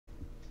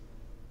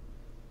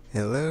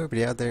Hello,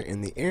 everybody out there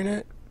in the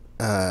internet.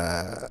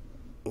 Uh,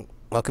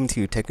 Welcome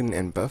to TKKN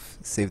and Buff,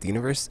 Save the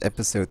Universe,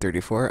 episode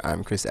 34.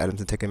 I'm Chris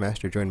Adams, the Tekken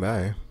Master, joined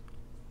by...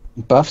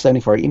 Buff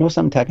 74. You know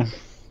something,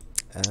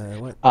 Tekken?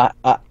 What?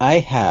 I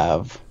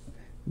have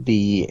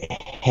the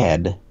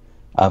head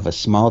of a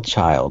small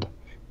child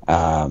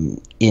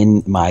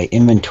in my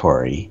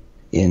inventory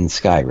in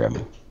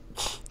Skyrim.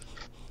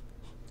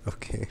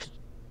 Okay.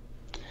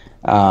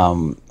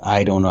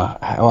 I don't know.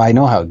 I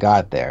know how it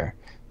got there,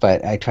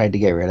 but I tried to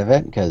get rid of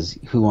it because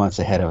who wants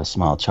a head of a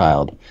small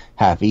child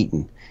half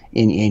eaten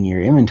in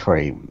your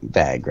inventory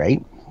bag,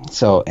 right?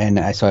 So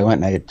I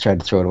went and I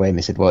tried to throw it away, and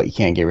they said, "Well, you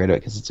can't get rid of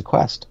it because it's a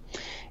quest."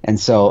 And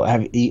so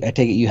I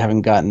take it you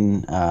haven't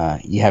gotten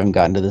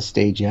to this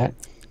stage yet.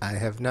 I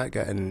have not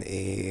gotten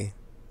a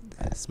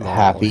small,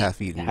 Happy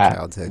half-eaten half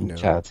child's head, no.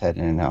 child's head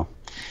and no.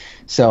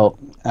 So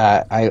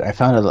I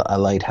found a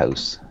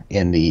lighthouse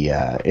in the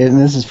and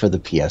this is for the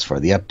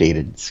PS4, the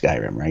updated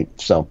Skyrim, right?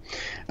 So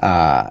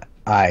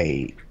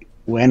I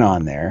went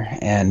on there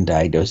and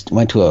I just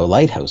went to a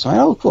lighthouse. I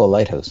went, oh, cool, a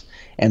lighthouse.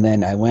 And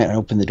then I went and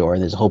opened the door,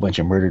 and there's a whole bunch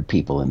of murdered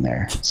people in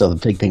there. So the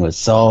big thing was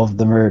solve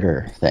the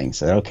murder thing.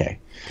 So okay.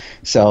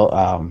 So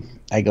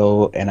I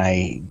go and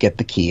I get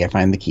the key. I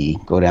find the key,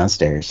 go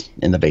downstairs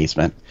in the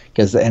basement,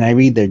 and I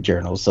read their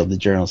journals. So the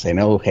journals saying,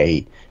 "Oh,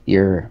 hey,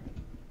 you're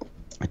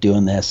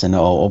doing this," and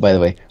by the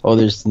way,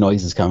 there's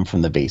noises coming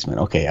from the basement.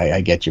 Okay,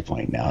 I get your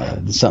point now.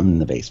 There's something in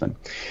the basement.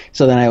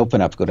 So then I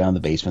open up, go down the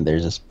basement.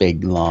 There's this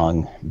big,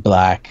 long,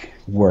 black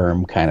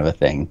worm kind of a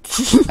thing.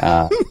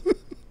 Uh,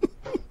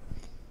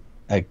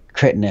 a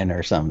Crittenden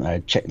or something, a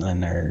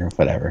chitlin or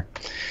whatever.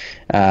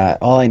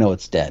 All I know,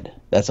 it's dead.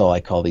 That's all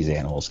I call these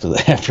animals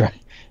because after I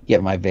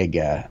get my big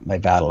my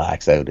battle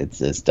axe out,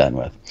 it's done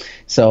with.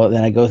 So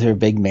then I go through a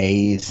big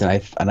maze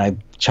and I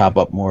chop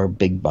up more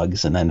big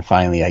bugs, and then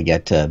finally I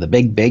get to the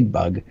big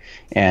bug,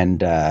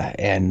 and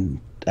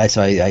I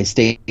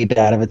stayed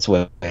out of its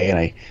way and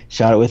I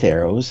shot it with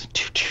arrows,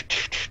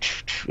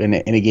 and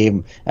it gave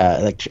him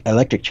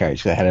electric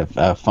charge. 'Cause I had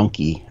a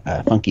funky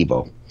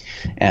bow,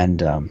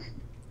 and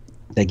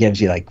that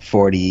gives you like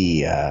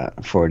 40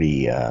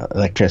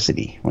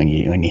 electricity when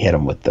you hit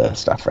him with the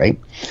stuff, right?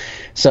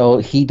 So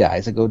he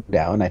dies. I go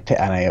down.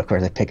 Of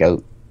course I pick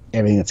out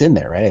everything that's in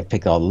there, right? I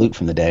pick all the loot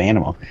from the dead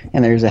animal,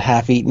 and there's a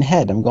half-eaten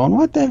head. I'm going,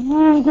 what the fuck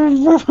am I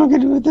gonna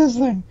do with this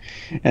thing?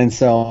 And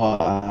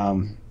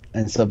so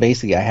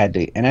basically I had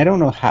to, and I don't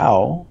know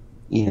how.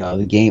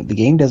 The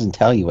game doesn't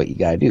tell you what you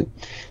gotta do,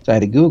 so I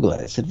had to Google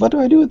it. I said, what do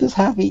I do with this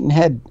half-eaten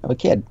head of a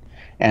kid?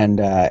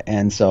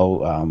 And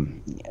so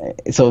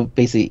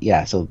basically,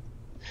 yeah. So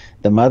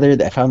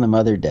I found the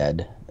mother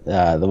dead.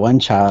 The one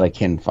child I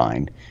couldn't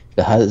find.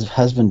 The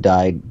husband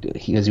died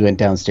because he went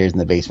downstairs in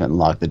the basement and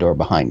locked the door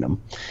behind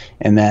him.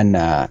 And then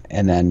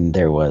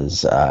there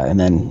was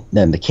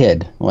then the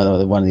kid, one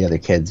of the other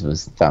kids,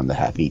 was found the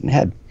half-eaten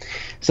head.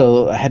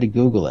 So I had to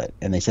Google it,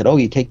 and they said, oh,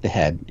 you take the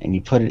head and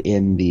you put it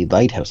in the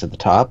lighthouse at the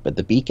top at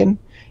the beacon,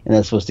 and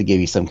that's supposed to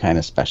give you some kind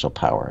of special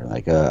power,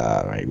 like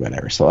right,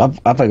 whatever. So up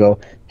I go,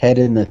 head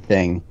in the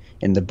thing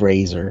in the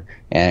brazier,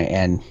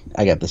 and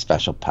I got the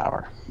special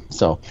power.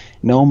 So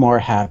no more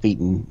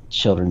half-eaten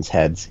children's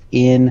heads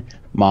in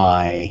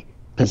my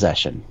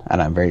possession,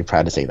 and I'm very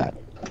proud to say that.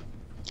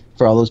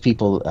 For all those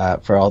people,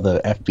 for all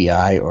the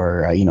FBI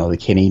or the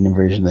Canadian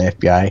version of the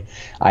FBI,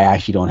 I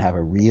actually don't have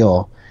a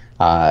real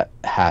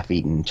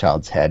half-eaten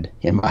child's head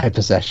in my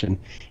possession.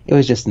 It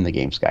was just in the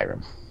game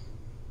Skyrim.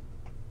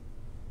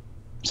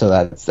 So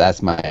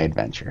that's my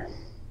adventure.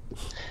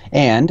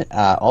 And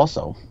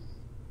also,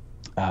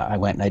 I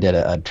went and I did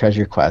a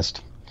treasure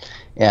quest.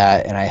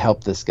 And I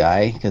helped this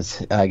guy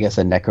because I guess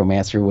a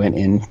necromancer went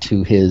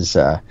into his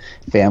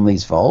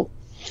family's vault,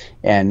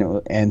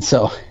 and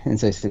so I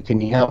said,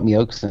 "Can you help me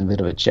out? 'Cause I'm a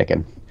bit of a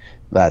chicken."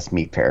 That's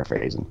me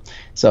paraphrasing.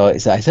 So I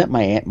sent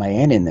my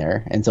aunt in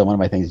there, and so one of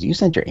my things, you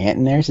sent your aunt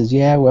in there? He says,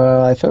 "Yeah,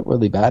 well, I felt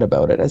really bad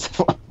about it." I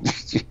said,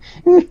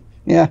 well,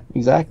 "Yeah,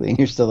 exactly. And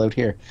you're still out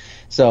here."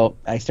 So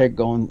I start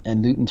going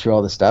and looting through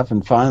all the stuff,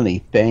 and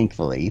finally,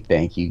 thankfully,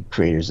 thank you,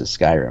 creators of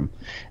Skyrim,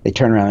 they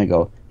turn around and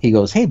go. He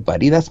goes, "Hey,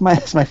 buddy, that's my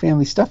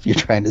family stuff you're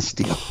trying to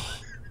steal."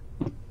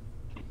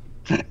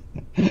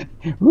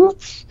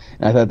 Whoops!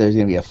 And I thought there was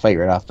gonna be a fight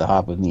right off the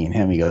hop with me and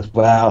him. He goes,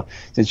 "Well,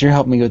 since you're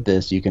helping me with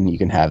this, you can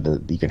have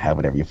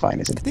whatever you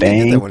find." I said, I think I did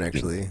that "Thank one, you."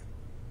 actually.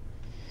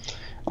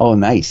 Oh,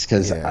 nice,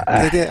 because Yeah.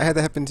 I had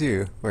that happen,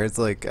 too, where it's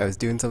like, I was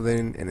doing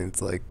something, and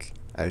it's like,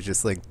 I was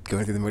just, like,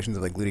 going through the motions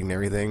of, like, looting and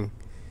everything,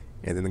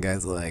 and then the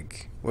guy's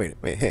like, wait,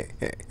 hey.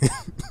 yeah,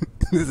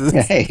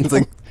 hey, It's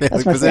like, family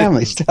that's my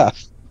family possession.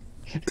 stuff.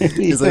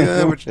 He's like,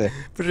 Don't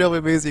put it all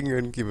my base, you can go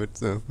ahead and keep it,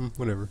 so,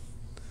 whatever.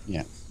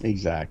 Yeah,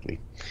 exactly.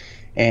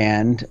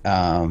 And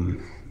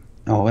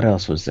what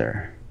else was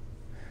there?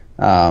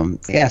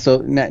 Yeah,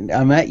 so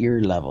I'm at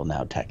your level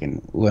now,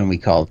 Tekken. When we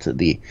call to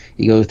you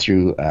go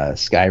through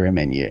Skyrim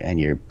and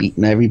you're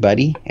beating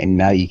everybody, and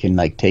now you can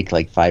like take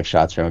like 5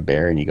 shots from a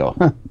bear, and you go,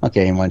 huh,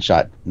 okay, and one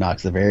shot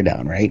knocks the bear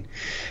down, right?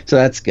 So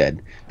that's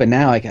good. But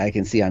now I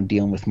can see I'm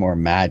dealing with more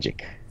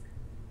magic.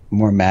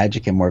 more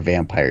magic and more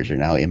vampires are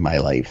now in my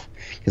life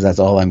because that's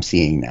all I'm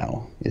seeing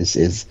now.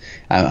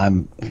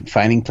 I'm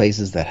finding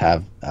places that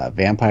have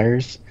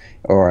vampires,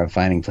 or I'm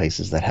finding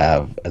places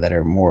that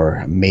are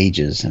more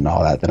mages and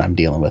all that I'm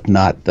dealing with,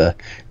 not the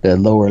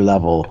lower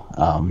level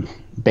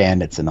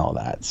bandits and all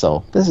that.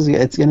 So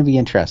it's going to be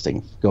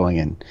interesting going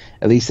in.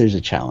 At least there's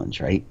a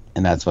challenge, right?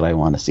 And that's what I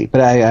want to see.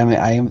 But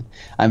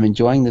I'm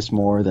enjoying this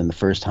more than the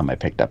first time I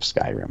picked up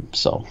Skyrim.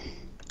 So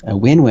a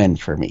win-win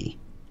for me.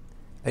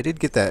 I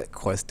did get that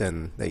quest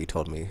done that you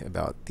told me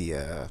about the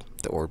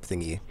orb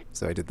thingy,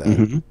 so I did that.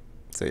 Hmm.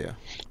 So yeah.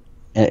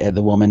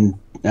 The woman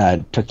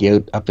took you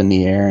out up in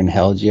the air and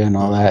held you and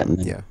all that. And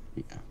then, Yeah.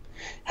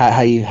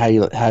 how do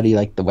you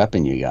like the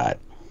weapon you got?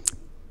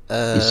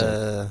 You said.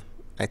 Uh,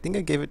 I think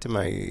I gave it to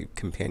my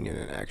companion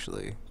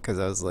actually, because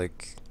I was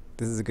like,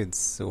 this is a good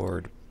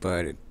sword,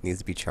 but it needs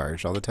to be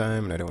charged all the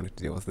time, and I don't want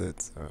to deal with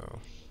it. So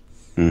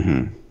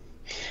Hmm.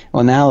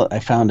 Well, now I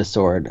found a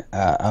sword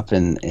up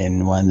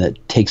in one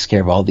that takes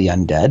care of all the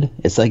undead.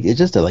 It's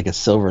just like a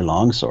silver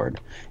long sword,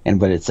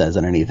 but it says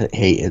underneath it,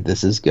 "Hey,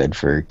 this is good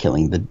for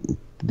killing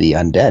the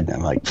undead." And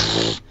I'm like,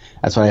 "Pfft."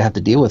 That's what I have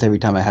to deal with every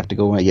time I have to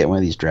go and get one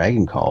of these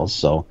dragon calls.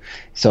 So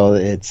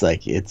it's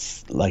like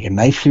a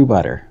knife through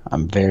butter.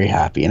 I'm very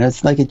happy, and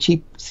it's like a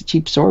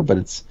cheap sword, but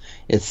it's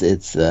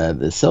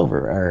the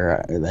silver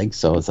or like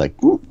so. It's like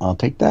I'll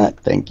take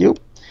that, thank you.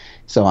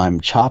 So I'm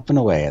chopping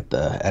away at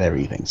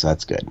everything. So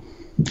that's good.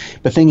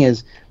 The thing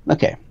is,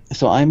 okay,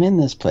 so I'm in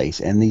this place,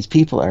 and these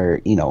people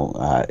are,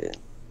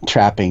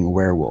 trapping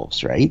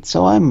werewolves, right?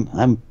 So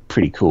I'm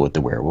pretty cool with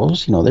the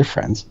werewolves. They're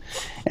friends,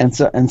 and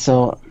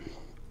so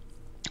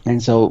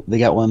they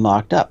got one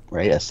locked up,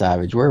 right? A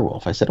savage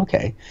werewolf. I said,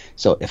 okay,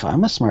 so if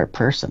I'm a smart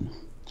person,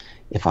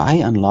 if I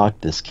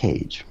unlock this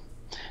cage,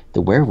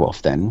 the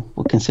werewolf then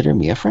will consider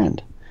me a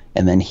friend,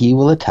 and then he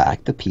will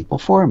attack the people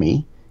for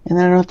me, and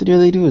then I don't have to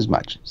really do as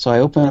much. So I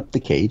open up the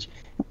cage.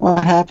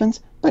 What happens?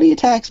 But he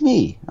attacks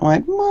me. I'm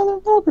like,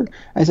 motherfucker.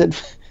 I said,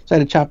 so I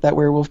had to chop that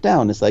werewolf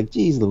down. It's like,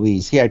 geez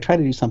Louise. Here, I try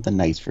to do something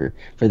nice for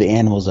the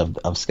animals of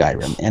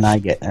Skyrim, and I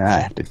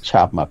have to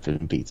chop them up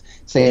in pieces.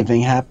 Same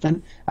thing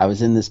happened. I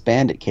was in this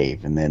bandit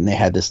cave, and then they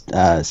had this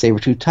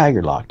saber-tooth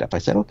tiger locked up. I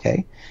said,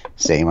 okay,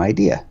 same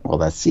idea. Well,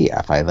 let's see.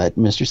 If I let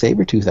Mr.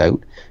 Sabertooth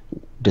out,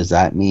 does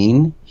that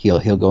mean he'll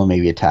go and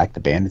maybe attack the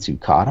bandits who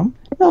caught him?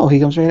 No,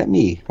 he comes right at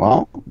me.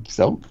 Well,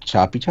 so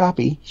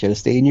choppy. Should have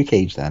stayed in your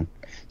cage then.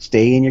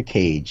 Stay in your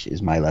cage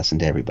is my lesson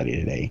to everybody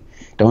today.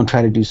 Don't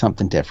try to do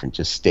something different.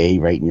 Just stay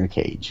right in your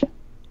cage.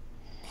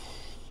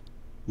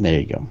 There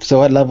you go. So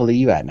what level are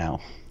you at now?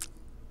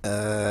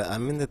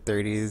 I'm in the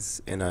 30s,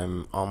 and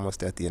I'm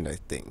almost at the end, I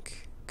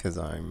think, because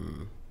I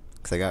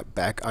got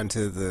back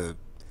onto the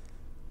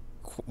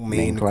Main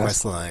main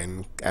quest? quest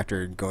line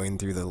after going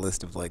through the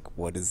list of like,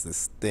 what is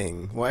this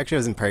thing? Well, actually, I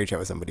was in party chat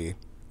with somebody,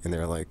 and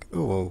they're like,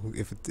 oh, well,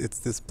 if it's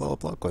this blah blah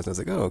blah quest, and I was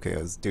like, oh, okay,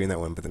 I was doing that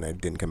one, but then I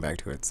didn't come back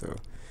to it, so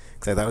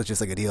because I thought it was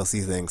just like a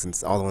DLC thing,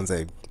 since all the ones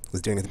I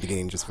was doing at the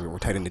beginning just were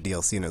tied into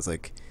DLC, and I was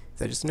like, is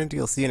that just a new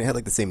DLC? And it had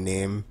like the same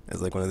name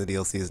as like one of the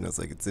DLCs, and I was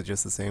like, is it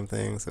just the same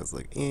thing? So I was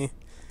like, eh.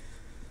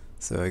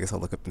 So I guess I'll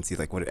look up and see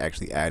like what it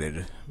actually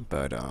added,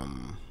 but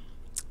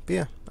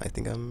yeah, I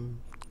think I'm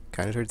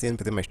kind of towards the end.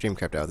 But then my stream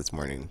kept out this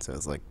morning, so I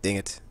was like, dang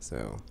it.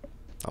 So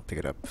I'll pick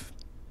it up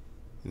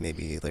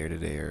maybe later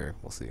today, or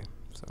we'll see.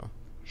 So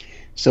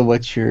So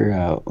what's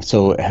your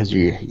so has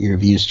your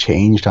views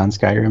changed on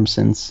Skyrim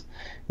since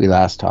we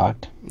last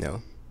talked?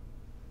 no,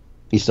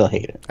 You still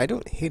hate it? I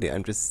don't hate it.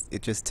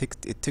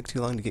 It took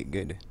too long to get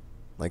good.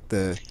 Like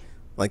the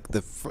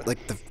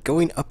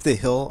going up the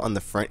hill on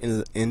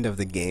the end of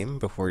the game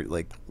before it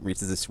like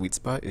reaches a sweet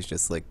spot is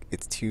just like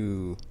it's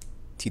too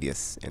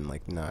tedious and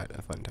like not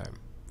a fun time.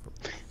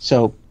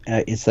 So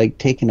it's like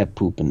taking a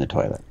poop in the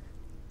toilet.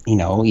 You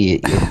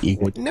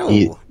No,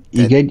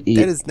 you good that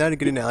you, is not a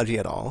good analogy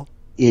at all.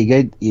 you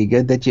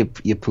good that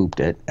you pooped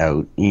it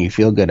out and you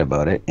feel good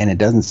about it and it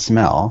doesn't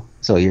smell,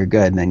 so you're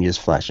good, and then you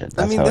just flush it.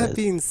 I That's mean, how it that is.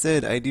 being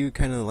said, I do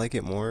kind of like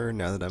it more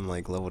now that I'm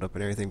like leveled up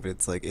and everything, but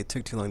it's like it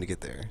took too long to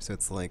get there. So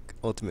it's like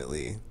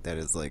ultimately that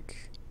is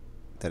like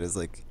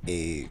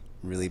a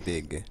really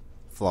big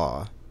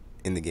flaw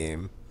in the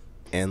game,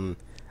 and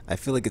I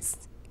feel like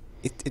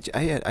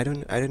I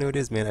don't know what it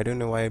is, man. I don't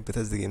know why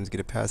Bethesda games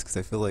get a pass, because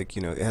I feel like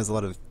it has a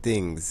lot of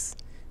things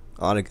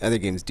a lot of other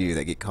games do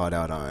that get caught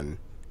out on,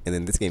 and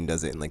then this game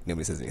does it, and like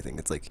nobody says anything.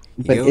 It's like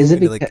you But is go it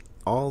into because like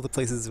all the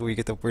places where you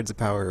get the words of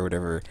power or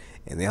whatever,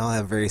 and they all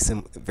have very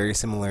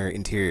similar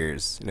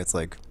interiors, and it's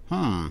like,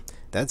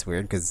 that's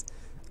weird, because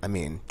I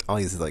mean, I'll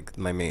use like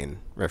my main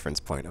reference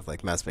point of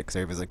like Mass Effect, 'cause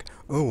everybody's like,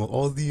 oh, well,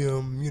 all the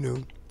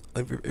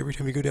every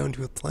time you go down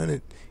to a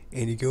planet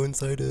and you go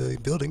inside a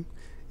building,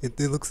 it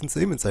looks the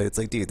same inside. It's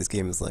like, dude, this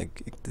game is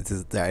like,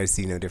 I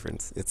see no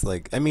difference. It's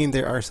like, I mean,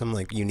 there are some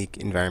like unique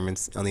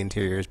environments on the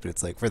interiors, but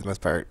it's like for the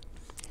most part,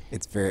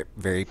 it's very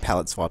very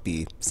palette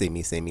swappy,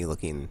 samey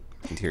looking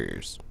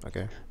interiors.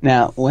 Okay,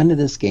 now when did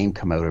this game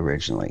come out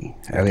originally?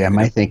 I mean, am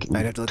I I'd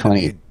thinking have to look it up, 20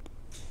 dude.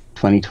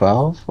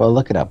 2012? Well,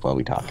 look it up while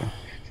we talking.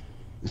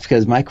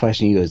 Because my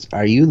question to you is,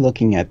 are you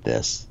looking at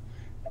this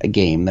a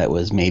game that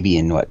was maybe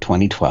in what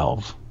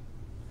 2012,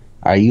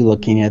 are you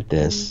looking at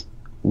this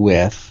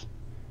with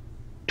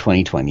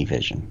 2020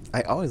 vision?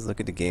 I always look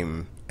at the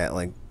game at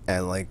like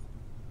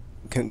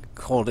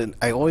hold it.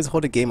 I always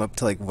hold a game up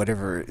to like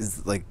whatever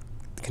is like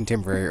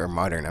contemporary or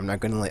modern. I'm not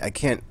gonna like I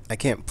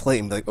can't play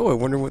and be like, oh, I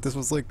wonder what this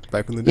was like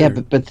back in the Yeah, day.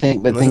 but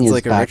Unless thing it's is,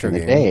 like a retro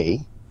game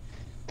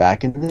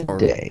back in the or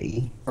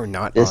day,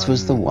 not this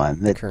was the on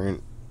one that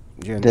current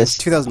gen. This is this.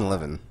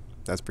 2011.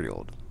 That's pretty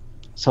old.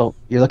 So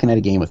you're looking at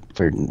a game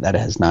that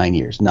has 9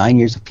 years, 9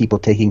 years of people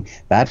taking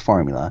that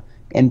formula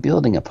and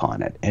building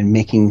upon it and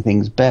making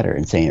things better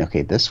and saying,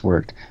 okay, this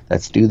worked.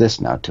 Let's do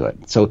this now to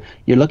it. So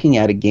you're looking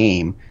at a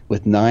game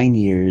with 9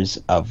 years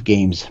of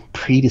games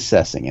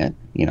predecessing it,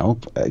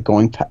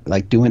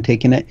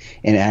 taking it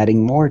and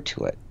adding more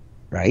to it,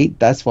 right?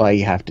 That's why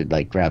you have to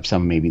like grab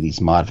some maybe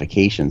these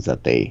modifications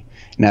that they.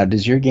 Now,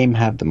 does your game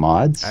have the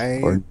mods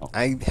or no?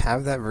 I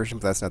have that version,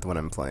 but that's not the one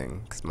I'm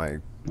playing because my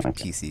Okay.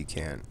 PC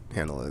can't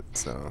handle it.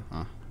 So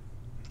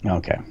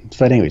Okay.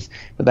 But anyways,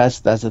 but that's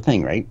the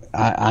thing, right?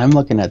 I'm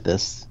looking at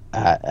this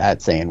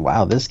at saying,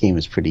 wow, this game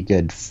is pretty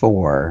good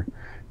for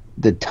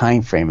the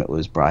time frame it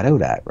was brought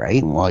out at,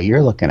 right? And while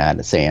you're looking at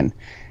it saying,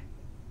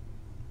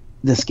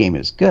 this game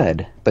is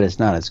good, but it's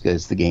not as good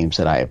as the games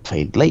that I have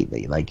played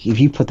lately. Like if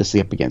you put this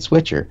up against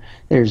Witcher,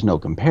 there's no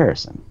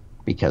comparison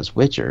because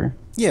Witcher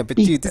yeah, but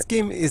beat dude, this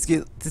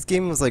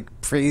game was like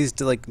praised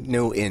to like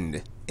no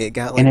end. It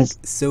got and like it's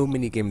so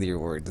many Game of the Year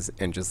awards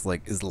and just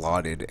like is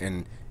lauded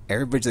and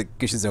everybody like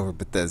gushes over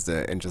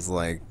Bethesda and just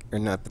like or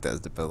not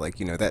Bethesda but like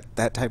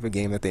that type of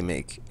game that they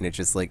make and it's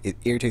just like it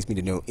irritates me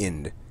to no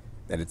end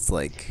that it's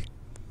like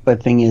but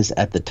the thing is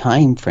at the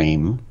time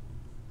frame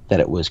that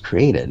it was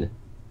created,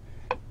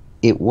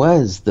 it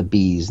was the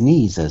bee's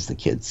knees, as the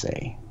kids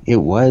say.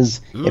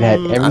 It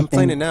had I'm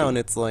playing it everything. now and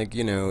it's like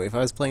if I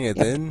was playing it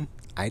Yep. then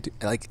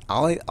like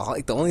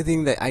like the only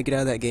thing that I get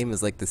out of that game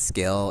is like the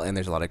scale and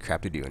there's a lot of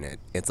crap to do in it.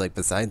 It's like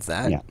besides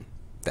that, Yeah.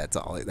 that's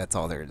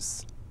all there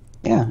is.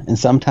 Yeah. And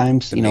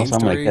sometimes, The main so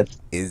I'm like, story that's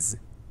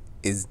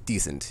is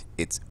decent.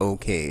 It's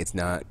okay. It's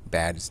not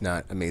bad. It's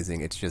not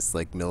amazing. It's just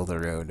like middle of the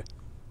road,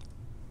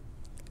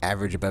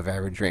 average above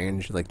average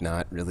range. Like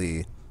not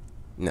really,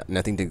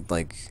 nothing to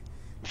like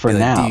for be like,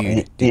 now.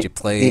 dude, did you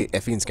play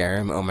effing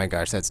Skyrim? Oh my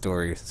gosh, that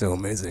story is so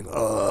amazing.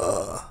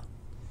 Ugh.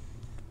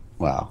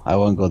 Well, I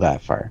won't go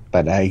that far,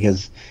 but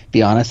because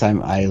be honest,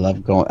 I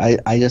love going.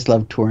 I just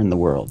love touring the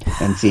world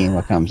and seeing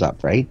what comes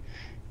up. Right,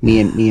 me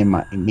and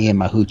my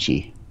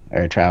hoochie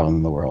are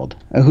traveling the world.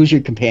 Who's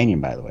your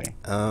companion, by the way?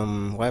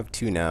 Well, I have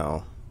two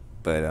now,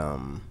 but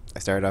I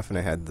started off when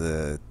I had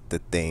the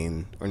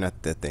Thane, or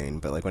not the Thane,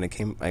 but like when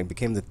I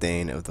became the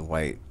Thane of the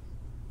white,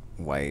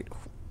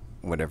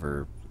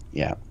 whatever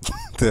Yeah,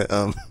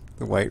 the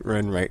White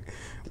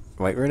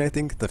Run I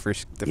think the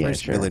yeah,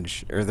 first sure.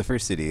 village or the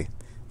first city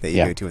that you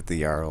Yeah, go to with the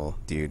Jarl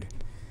dude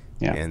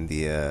yeah. and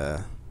the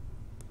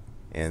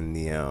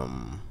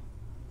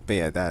but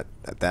yeah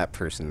that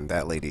person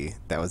that lady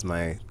that was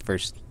my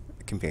first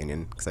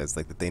companion because I was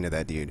like the thing of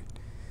that dude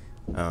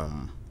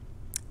um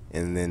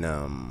and then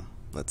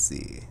let's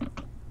see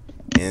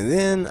and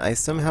then I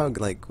somehow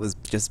like was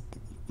just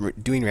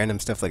doing random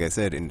stuff like I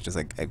said and just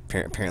like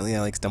apparently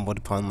I like stumbled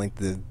upon like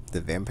the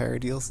vampire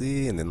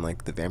DLC and then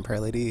like the vampire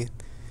lady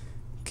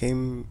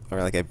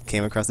I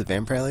came across the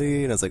vampire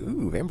lady and I was like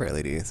ooh vampire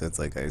lady so it's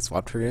like I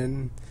swapped her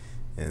in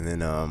and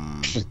then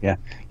Yeah,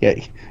 yeah,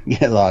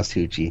 get lost,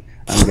 hoochie.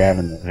 I'm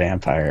grabbing the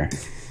vampire.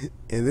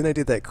 and then I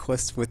did that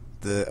quest with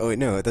the oh wait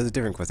no that was a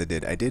different quest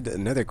I did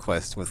another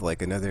quest with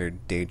like another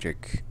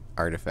Daedric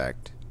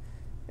artifact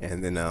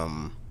and then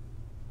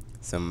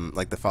some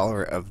like the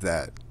follower of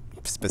that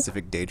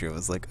specific Daedra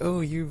was like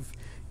oh you've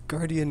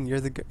Guardian you're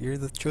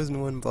the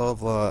chosen one blah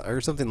blah or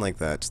something like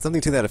that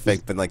something to that Is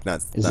effect but like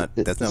is not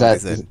it that's is not what they that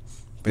said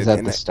is but that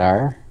and the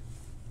star?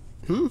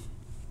 hmm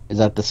Is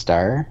that the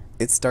star?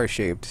 it's star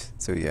shaped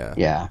so yeah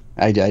Yeah,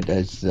 I did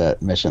the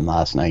mission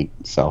last night.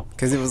 So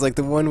because it was like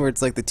the one where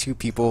it's like the two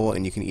people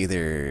and you can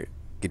either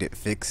get it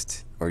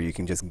fixed or you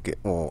can just get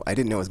well I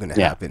didn't know it was going to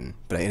yeah, happen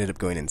but I ended up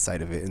going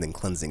inside of it and then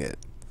cleansing it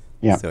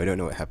yeah. so I don't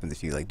know what happens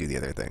if you like do the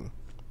other thing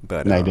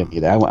but No, I didn't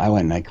either. I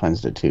went and I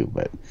cleansed it too.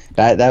 But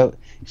that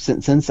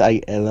since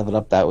I leveled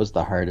up, that was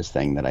the hardest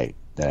thing that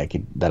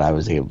I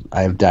was able.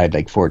 I've died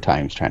like 4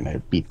 times trying to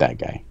beat that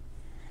guy.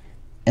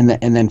 And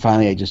then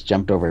finally I just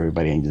jumped over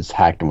everybody and just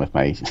hacked him with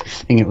my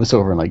thing. It was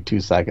over in like 2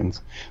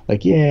 seconds.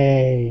 Like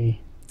yay!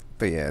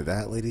 but yeah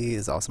that lady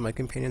is also my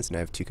companion so now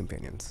I have two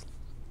companions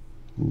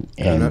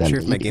and I'm And not then sure the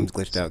if my game's evenings.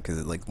 glitched out because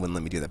it like wouldn't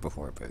let me do that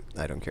before but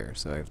I don't care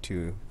so I have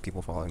two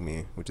people following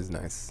me which is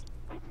nice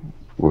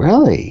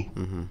Really?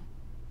 hmm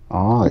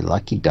Oh,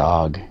 lucky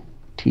dog.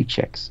 2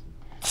 chicks.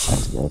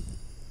 That's good.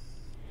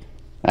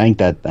 I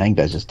think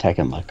that's just tech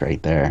and luck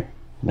right there.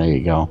 There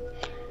you go.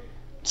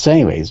 So,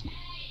 anyways,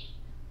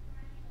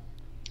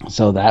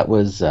 so that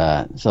was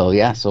so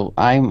yeah. So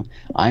I'm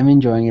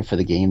enjoying it for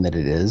the game that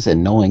it is,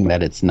 and knowing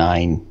that it's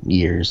 9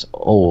 years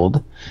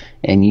old,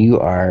 and you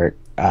are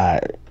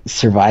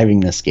surviving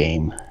this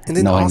game, And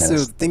then knowing also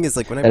the thing is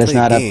like when I that it's play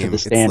a not up to game, the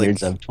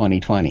standards of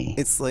 2020.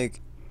 it's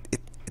like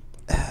it,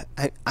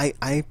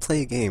 I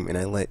play a game and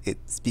I let it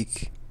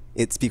speak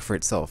for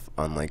itself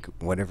on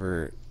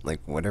whatever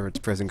its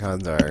pros and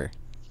cons are,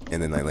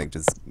 and then I like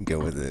just go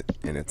with it,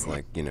 and it's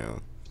like,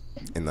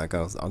 and like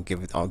I'll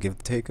give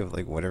the take of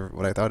like what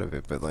I thought of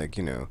it, but like,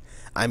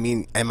 I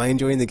mean, am I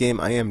enjoying the game?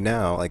 I am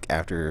now, like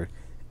after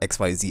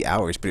XYZ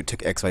hours, but it took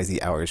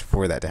XYZ hours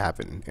for that to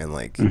happen, and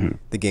like Hmm.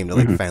 the game to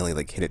like Hmm. finally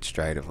like hit its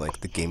stride of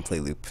like the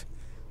gameplay loop.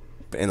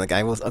 And like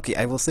I will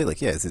say,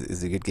 like, yeah, is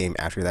it a good game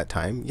after that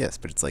time? Yes,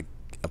 but it's like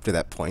up to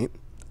that point,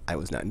 I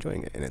was not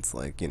enjoying it, and it's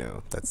like,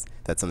 that's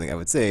something I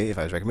would say if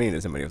I was recommending it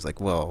to somebody. I was like,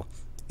 well,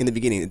 in the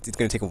beginning, it's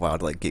going to take a while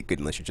to like get good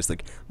unless you're just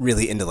like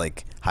really into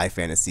like high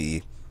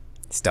fantasy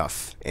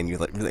stuff and you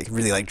like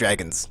really like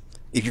dragons.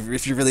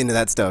 If you're really into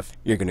that stuff,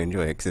 you're going to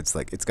enjoy it because it's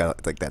like it's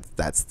got like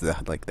that's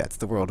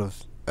the world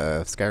of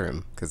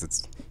Skyrim, because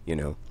it's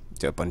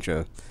a bunch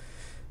of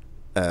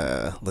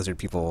lizard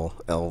people,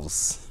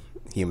 elves,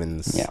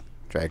 humans, Yeah.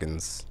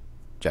 dragons,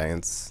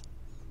 giants,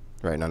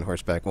 riding on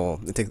horseback. Well,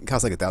 it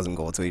costs like 1,000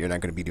 gold, so you're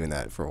not going to be doing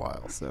that for a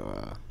while.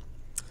 So,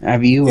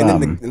 Have you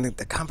and then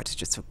the combat is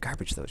just so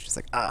garbage, though. It's just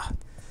like, I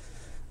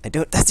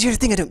don't. That's the other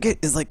thing I don't get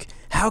is like,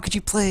 how could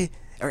you play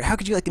or how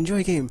could you like enjoy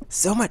a game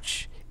so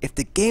much if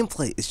the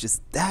gameplay is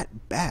just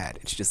that bad?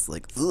 It's just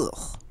like,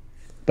 ugh.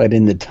 but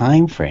in the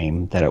time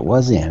frame that it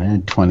was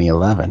in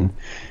 2011,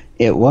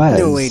 it No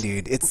way, was.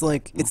 dude. It's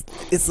like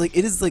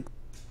it is like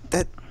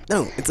that.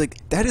 No, it's like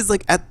that is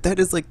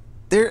like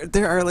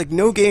there are like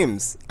no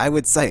games I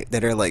would cite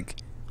that are like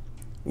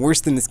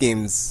worse than this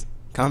game's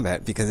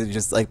combat, because it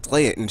just like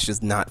play it and it's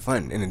just not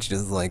fun and it's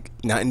just like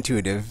not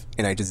intuitive,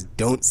 and I just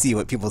don't see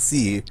what people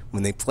see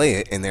when they play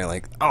it and they're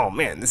like, oh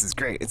man, this is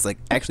great. It's like,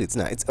 actually it's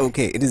not. It's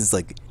okay. It is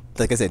like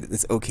I said,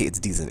 it's okay. It's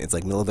decent. It's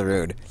like middle of the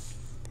road.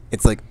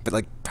 It's like, but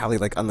like probably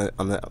like on the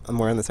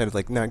more on the side of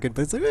like not good,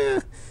 but it's like,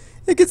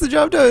 it gets the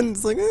job done.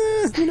 It's like,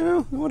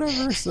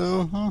 whatever.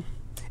 So,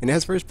 and it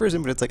has first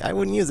person, but it's like I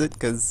wouldn't use it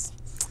because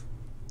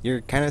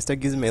you're kind of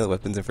stuck using melee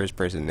weapons in first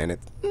person, and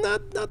it's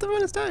not the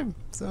funnest time.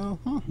 So,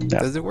 No.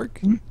 does it work?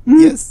 Mm-hmm.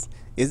 Yes.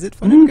 Is it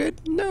fun and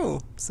good? No.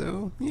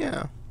 So,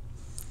 yeah.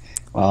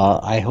 Well,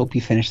 I hope you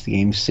finish the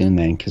game soon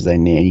then, because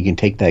then you can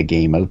take that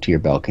game out to your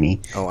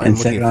balcony Oh, I'm and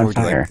set looking it on forward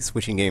to fire. like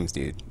switching games,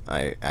 dude.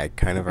 I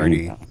kind of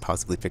already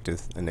possibly picked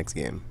a next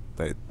game,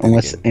 but then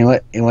And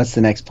again, what's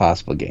the next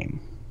possible game?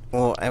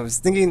 well, I was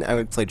thinking I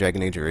would play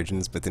Dragon Age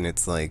Origins, but then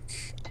it's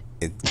like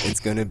it's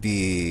gonna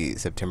be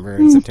September,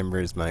 and September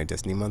is my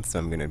Destiny month, so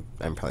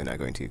I'm probably not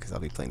going to because I'll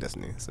be playing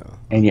Destiny. So,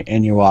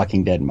 And your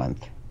Walking Dead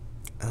month.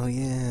 oh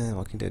yeah,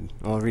 Walking Dead.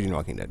 Well, reading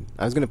Walking Dead.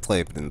 I was gonna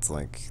play it, but then it's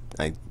like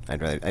I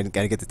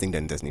gotta get the thing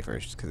done in Destiny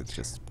first because it's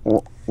just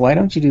Why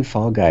don't you do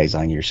Fall Guys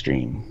on your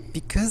stream?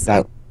 because I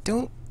That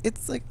don't.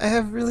 It's like I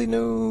have really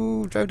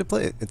no drive to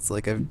play it. It's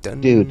like I've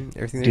dude, done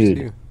everything there is to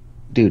dude,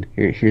 do.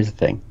 dude. Here's the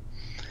thing.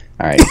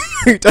 All right.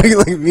 You're talking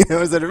like me now.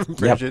 Is that an Yep,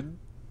 impression?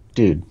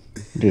 dude,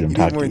 dude. I'm You need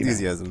talking more to you, man.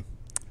 enthusiasm.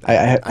 I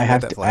I'm not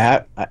have that to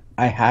flat.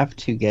 I have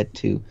to get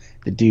to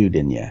the dude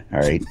in you. All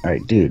right,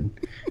 dude.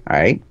 All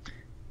right.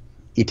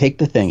 You take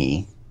the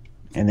thingy,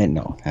 and then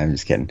no, I'm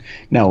just kidding.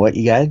 No, what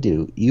you gotta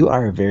do? You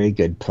are a very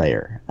good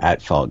player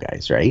at Fall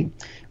Guys, right?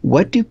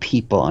 What do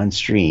people on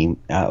stream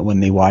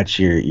when they watch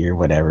your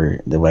whatever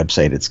the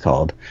website it's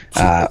called?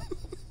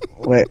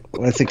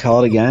 What's it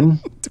called again?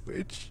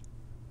 Twitch.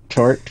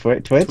 Twitch,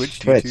 Twitch,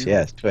 YouTube.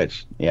 yes,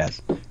 Twitch, yes,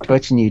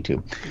 Twitch and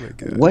YouTube. Oh my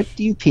gosh.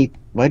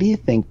 What do you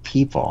think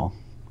people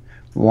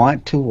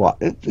want to watch?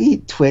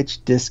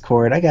 Twitch,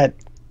 Discord. I got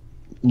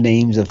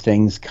names of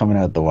things coming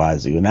out the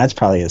wazoo, and that's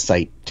probably a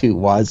site too,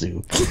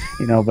 wazoo.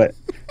 But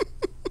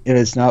if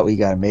it's not, we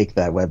got to make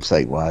that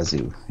website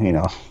wazoo.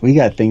 We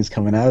got things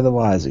coming out of the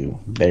wazoo.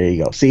 There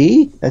you go.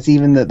 See, that's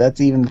even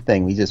the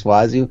thing. We just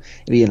wazoo.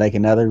 It'd be like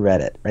another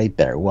Reddit right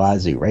there.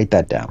 Wazoo. Write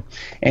that down.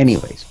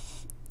 Anyways,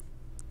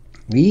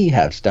 we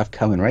have stuff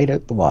coming right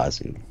out the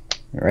wazoo,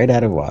 right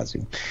out of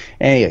wazoo.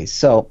 Anyway,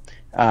 so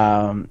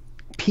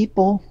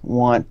people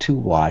want to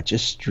watch a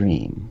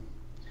stream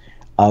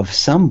of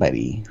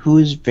somebody who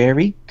is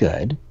very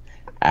good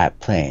at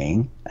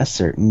playing a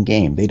certain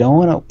game. They don't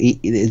want to.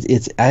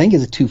 It's. I think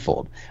it's a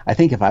twofold. I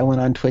think if I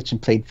went on Twitch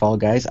and played Fall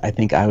Guys, I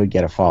think I would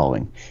get a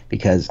following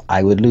because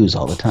I would lose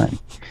all the time,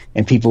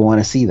 and people want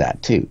to see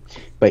that too.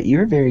 But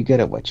you're very good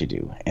at what you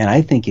do, and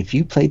I think if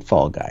you played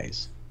Fall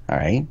Guys, all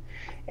right,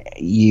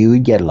 you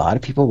would get a lot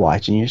of people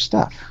watching your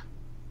stuff.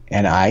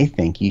 And I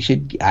think you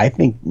should. I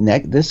think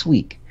this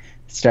week,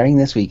 starting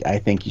this week, I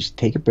think you should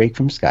take a break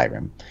from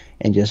Skyrim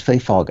and just play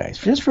Fall Guys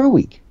just for a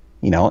week,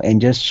 and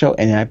just show.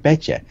 And I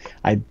bet you,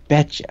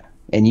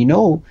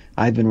 and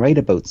I've been right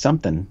about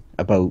something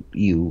about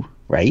you,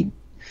 right?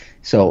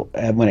 So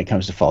when it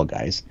comes to Fall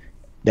Guys,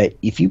 that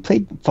if you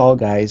played Fall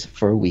Guys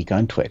for a week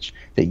on Twitch,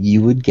 that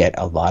you would get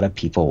a lot of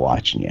people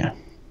watching you.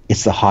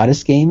 It's the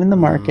hottest game in the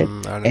market,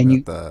 I don't and know you.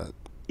 about that.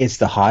 It's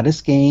the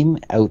hottest game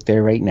out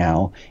there right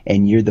now,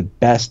 and you're the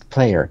best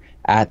player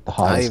at the I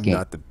hottest am game.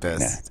 not the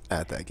best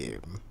at that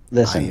game. I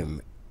Listen,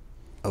 am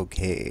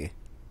okay.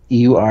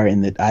 You are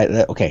in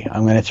the. Okay,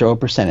 I'm going to throw a I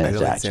percentage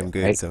don't like to at say you. I'm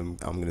good, Right? so I'm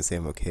gonna say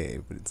I'm okay,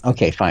 but it's like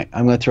Okay, fine.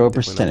 I'm going to throw a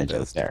definitely not the percentage out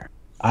best. there.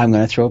 I'm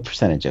going to throw a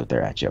percentage out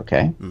there at you.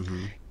 Okay,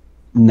 Mm-hmm.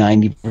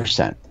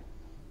 90%.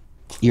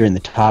 You're in the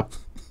top.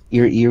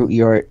 You're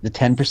the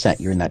 10%.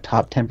 You're in that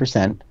top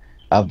 10%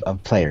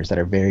 of players that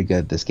are very good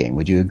at this game.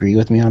 Would you agree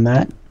with me on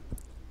that?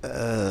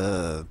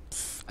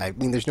 I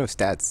mean, there's no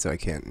stats, so I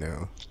can't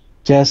know.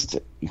 Just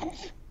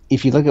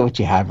if you look at what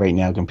you have right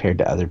now compared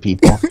to other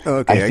people, Oh, I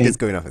okay, I guess think.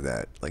 going off of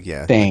that, like yeah,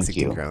 like Thank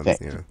 16 you. crowns,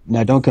 yeah.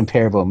 Now don't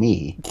compare about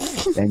me.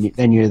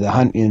 Then you're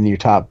in your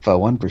top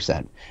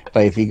 1%.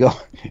 But if you go,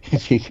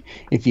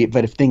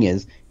 but if thing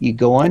is, you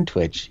go on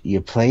Twitch, you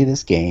play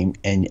this game,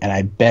 and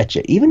I bet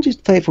you, even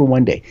just play it for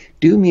one day.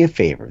 Do me a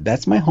favor.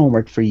 That's my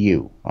homework for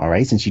you. All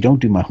right, since you don't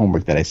do my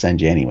homework that I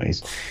send you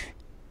anyways,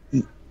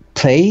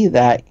 play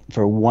that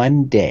for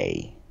one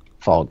day,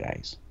 Fall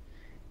Guys,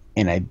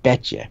 and I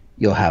bet you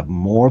you'll have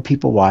more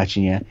people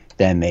watching you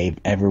than they've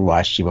ever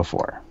watched you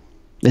before.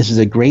 This is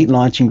a great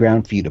launching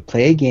ground for you to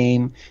play a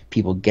game.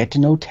 People get to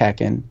know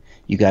Tekken.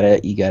 You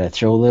gotta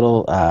throw a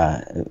little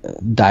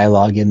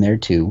dialogue in there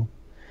too,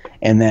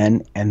 and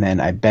then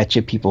I bet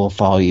you people will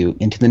follow you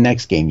into the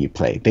next game you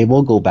play. They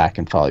will go back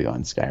and follow you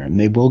on Skyrim.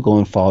 They will go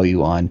and follow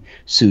you on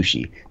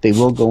Sushi. They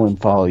will go and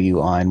follow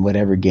you on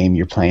whatever game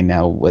you're playing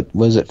now. What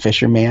was it,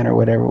 Fisherman or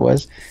whatever it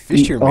was?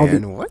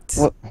 Fisherman, what?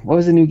 What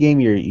was the new game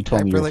you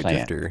told me you were Hyperlight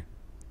playing? Drifter.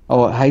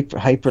 Oh,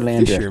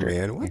 Hyperland Drifter.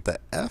 Fisherman, what the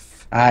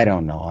f? I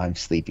don't know. I'm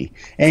sleepy.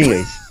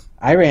 Anyways,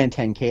 I ran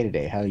 10K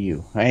today. How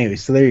you?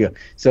 Anyways, so there you go.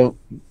 So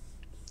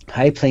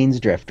High Plains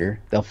Drifter.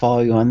 They'll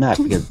follow you on that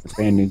because it's a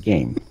brand new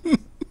game.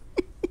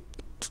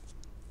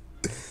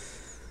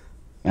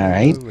 All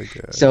right. Oh my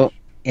So, gosh.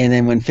 and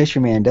then when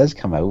Fisherman does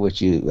come out,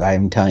 which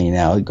I'm telling you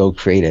now, go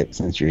create it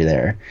since you're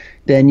there.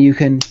 Then you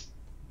can,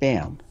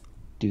 bam,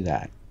 do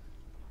that.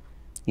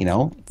 You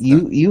know, It's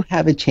not. you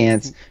have a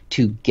chance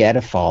to get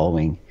a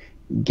following,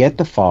 get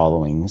the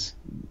followings,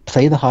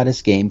 play the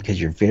hottest game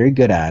because you're very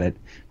good at it.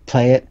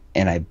 Play it,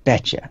 and I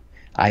bet you.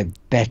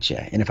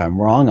 And if I'm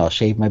wrong, I'll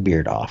shave my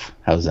beard off.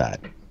 How's that?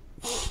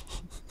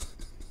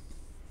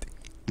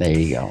 There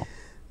you go.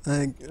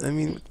 I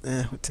mean,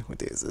 what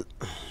day is it?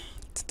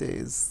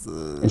 Today's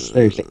It's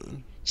Thursday.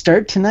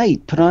 Start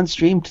tonight. Put on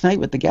stream tonight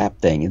with the Gap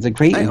thing. It's a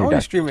great I always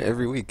introduction. stream it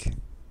every week.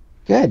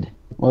 Good.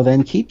 Well,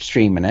 then keep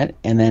streaming it,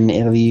 and then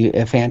it'll be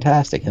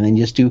fantastic. And then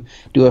just do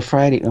a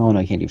Friday. Oh no,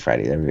 I can't do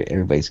Friday.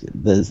 Everybody's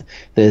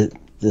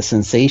the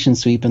sensation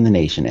sweep in the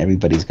nation.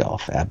 Everybody's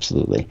golf,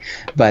 absolutely.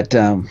 But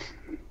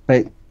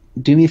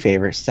do me a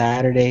favor.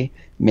 Saturday,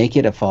 make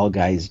it a Fall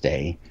Guys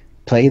day.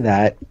 Play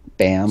that,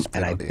 bam, Just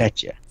play and it I all day.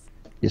 bet you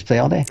just play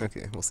all day.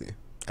 Okay, we'll see.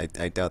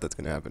 I doubt that's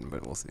gonna happen,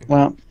 but we'll see.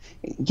 Well,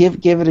 give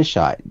it a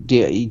shot. Do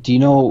you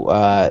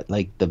know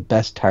like the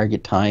best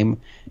target time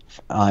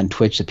on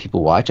Twitch that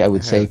people watch? I I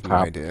would say have no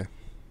probably. idea.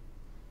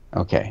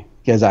 Okay,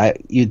 because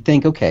you'd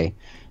think, okay,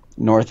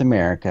 North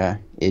America,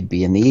 it'd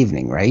be in the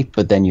evening, right?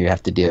 But then you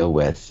have to deal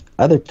with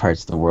other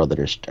parts of the world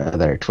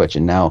that are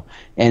twitching now.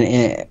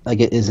 And like,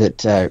 is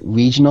it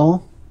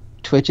regional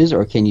Twitches,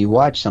 or can you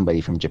watch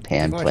somebody from You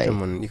Japan can watch play?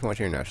 someone. You can watch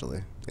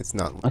internationally. It's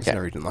Okay,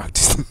 not region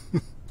locked.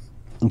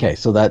 okay.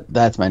 So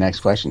that's my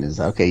next question: is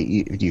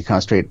okay, do you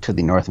concentrate to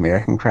the North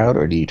American crowd,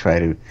 or do you try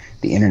to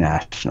the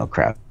international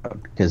crowd?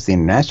 Because the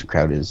international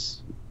crowd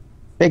is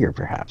bigger,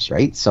 perhaps,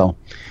 right? So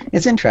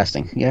it's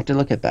interesting. You have to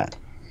look at that.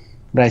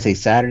 But I say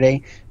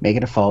Saturday, make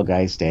it a Fall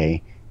Guys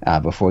day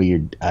before your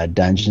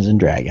Dungeons and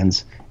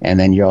Dragons, and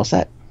then you're all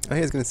set. Oh, yeah,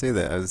 I was gonna say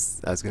that. I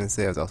was gonna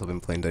say I was also been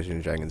playing Dungeons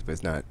and Dragons, but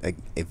it's not a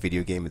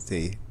video game. It's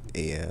a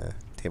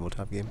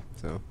tabletop game.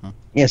 So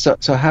Yeah.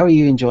 So how are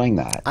you enjoying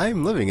that?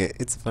 I'm loving it.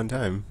 It's a fun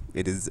time.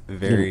 It is You-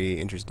 very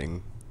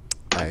interesting.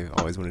 I've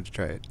always wanted to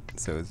try it,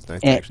 so it's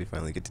nice to And, actually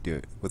finally get to do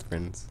it with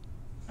friends.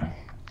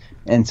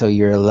 and so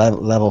you're a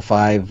level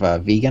 5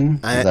 vegan. Is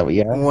I that what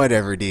you are?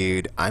 whatever,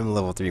 dude. I'm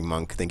level 3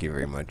 monk. Thank you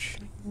very much.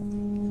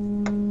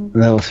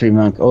 Level 3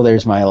 monk. Oh,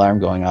 there's my alarm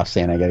going off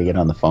saying I got to get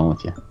on the phone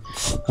with you.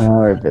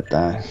 Oh, I bit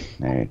that.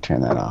 All right,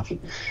 turn that off.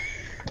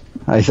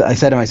 I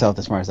said to myself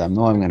this morning, I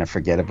know I'm going to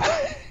forget about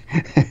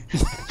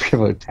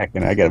about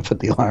Tekken. I got to put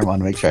the alarm on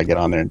to make sure I get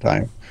on there in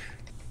time.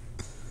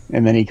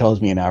 And then he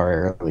calls me an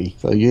hour early.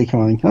 So you come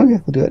on. Okay,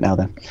 we'll do it now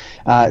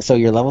then. So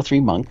you're level 3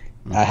 monk.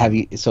 Have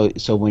you?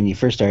 So when you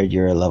first started,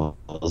 you're a level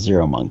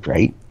 0 monk,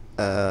 right?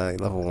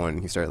 Level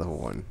 1. You start at level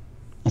 1.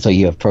 So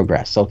you have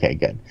progressed. Okay,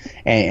 good.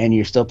 And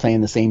you're still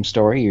playing the same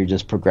story. You're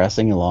just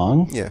progressing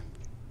along. Yeah.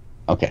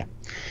 Okay.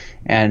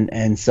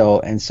 And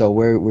so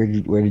where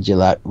did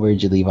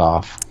you leave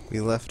off? We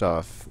left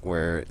off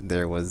where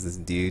there was this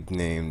dude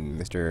named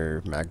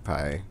Mr.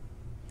 Magpie,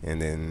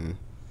 and then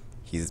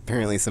he's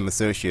apparently some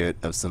associate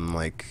of some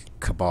like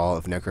cabal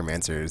of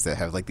necromancers that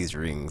have like these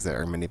rings that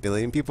are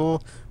manipulating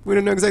people. We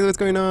don't know exactly what's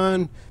going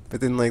on, but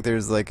then like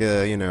there's like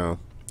a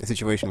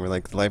situation where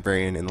like the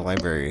librarian in the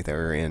library that we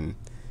were in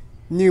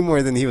knew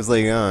more than he was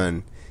letting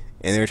on,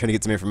 and they were trying to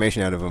get some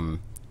information out of him,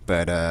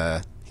 but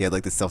he had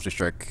like this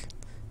self-destruct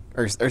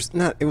or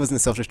not. It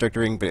wasn't self-destruct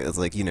ring, but it was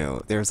like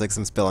there was like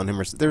some spell on him,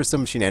 or there was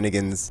some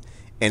shenanigans,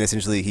 and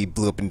essentially he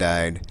blew up and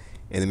died.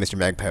 And then Mr.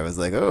 Magpie was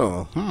like,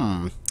 "Oh,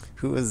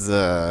 who has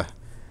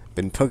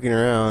been poking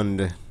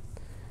around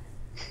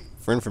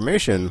for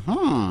information?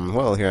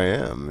 Well, here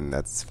I am," and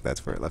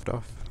that's where it left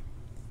off.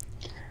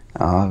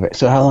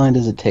 So how long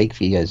does it take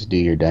for you guys to do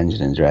your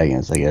Dungeons and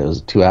Dragons? Like it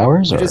was 2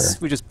 hours, We or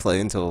just we just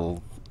play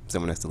until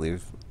someone has to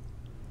leave.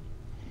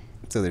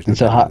 So there's no and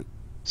so time how limit.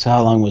 so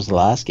how long was the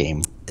last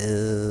game?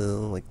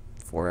 Like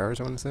 4 hours,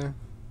 I want to say.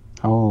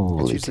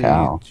 Holy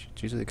cow!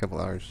 It's usually a couple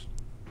hours.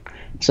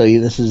 So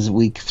this is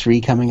week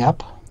 3 coming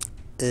up.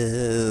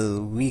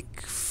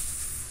 Week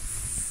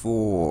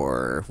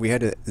 4. We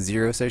had a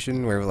zero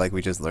session where like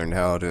we just learned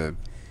how to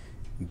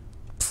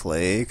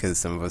play because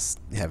some of us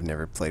have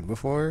never played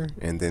before,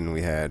 and then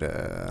we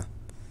had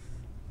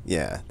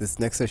yeah, this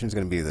next session is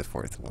going to be the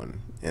 4th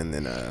one, and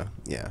then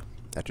yeah,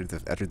 after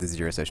the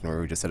zero session where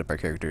we just set up our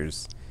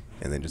characters,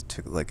 and then just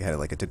had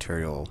like a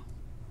tutorial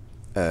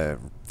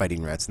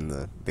fighting rats in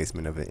the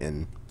basement of an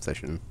inn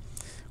session.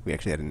 We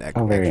actually had an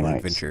Oh, very actual nice.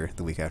 adventure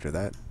the week after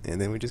that,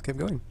 and then we just kept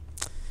going.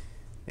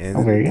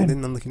 Oh, very And good.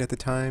 then I'm looking at the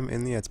time,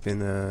 and yeah, it's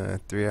been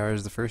 3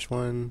 hours the first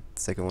one,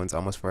 the second one's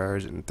almost 4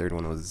 hours, and the third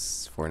one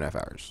was 4.5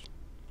 hours.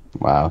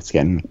 Wow, it's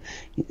getting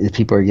the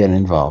people are getting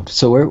involved.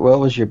 So what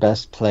was your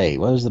best play?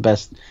 What was the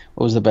best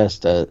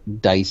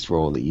dice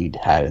roll that you'd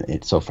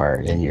had so far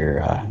in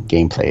your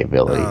gameplay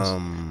abilities?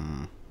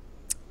 Um,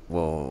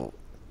 well,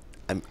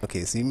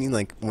 okay. So you mean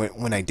like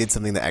when I did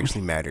something that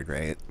actually mattered,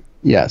 right?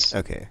 Yes.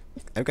 Okay,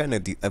 I've gotten a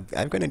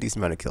decent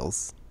amount of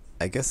kills.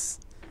 I guess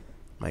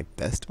my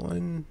best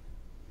one.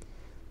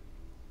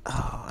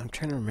 Oh, I'm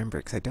trying to remember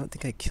because I don't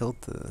think I killed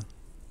the.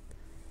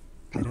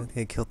 I don't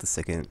think I killed the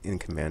second in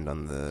command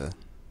on the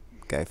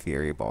Guy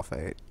Fieri ball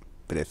fight.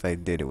 But if I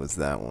did, it was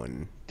that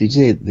one. Did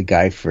you say the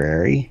Guy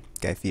Fieri?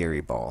 Guy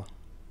Fieri ball.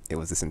 It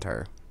was this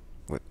entire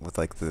with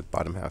like the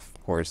bottom half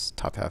horse,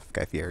 top half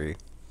Guy Fieri,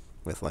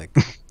 with like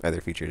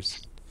other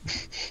features.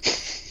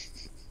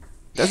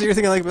 That's the other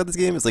thing I like about this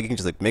game is like you can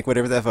just like make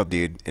whatever the f up,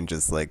 dude, and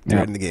just like throw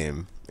it Yeah. in the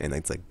game, and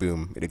it's like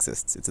boom, it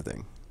exists. It's a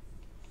thing.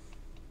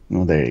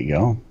 Well, there you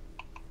go.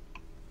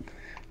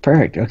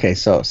 Perfect. Okay,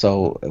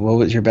 so what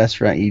was your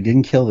best round? You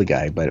didn't kill the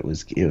guy, but it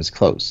was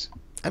close.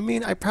 I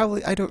mean, I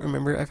don't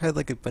remember. I've had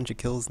like a bunch of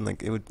kills, and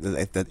like it would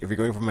if you're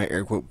going for my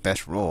air quote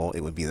best roll,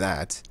 it would be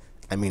that.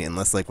 I mean,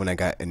 unless like when I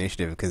got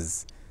initiative,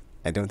 because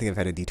I don't think I've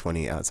had a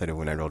D20 outside of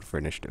when I rolled for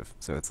initiative.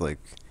 So it's like,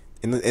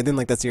 and then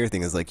like that's the other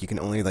thing is like you can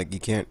only like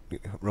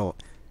roll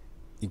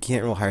you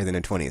can't roll higher than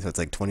a 20. So it's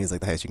like 20 is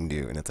like the highest you can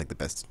do, and it's like the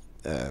best.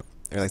 Or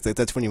like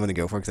that's when you want to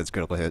go for because that's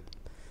critical hit,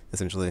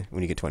 essentially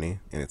when you get 20,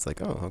 and it's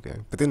like oh okay.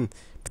 But then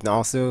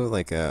also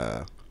like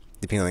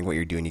depending on like what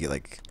you're doing, you get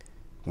like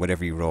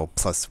whatever you roll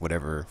plus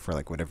whatever for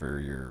like whatever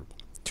your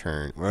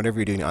turn, whatever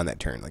you're doing on that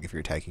turn, like if you're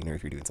attacking or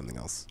if you're doing something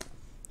else.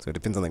 So it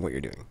depends on like what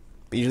you're doing.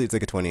 But usually it's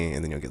like a 20,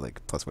 and then you'll get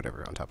like plus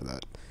whatever on top of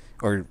that.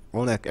 Or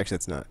well, not, actually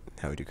that's not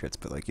how we do crits,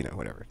 but like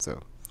whatever.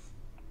 So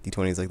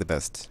D20 is like the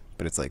best,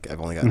 but it's like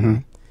I've only Hmm.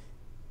 gotten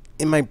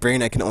in my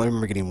brain I can only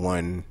remember getting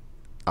one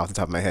off the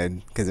top of my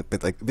head because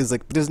there's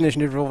an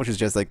initiative roll which is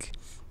just like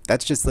that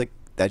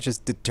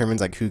just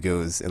determines like who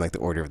goes in like the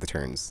order of the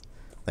turns.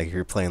 Like if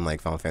you're playing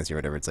like Final Fantasy or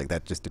whatever, it's like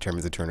that just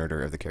determines the turn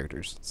order of the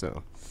characters.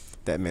 So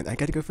that meant I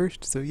got to go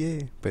first. So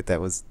yay! But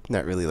that was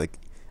not really like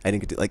I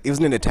didn't get to like it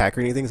wasn't an attack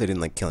or anything, so I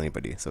didn't like kill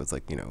anybody. So it's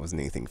like it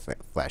wasn't anything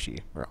flashy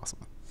or awesome.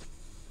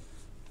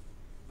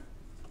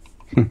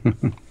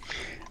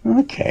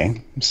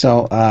 Okay.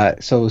 So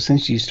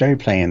since you started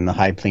playing the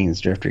High Plains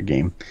Drifter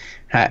game,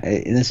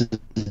 this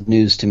is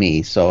news to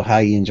me. So how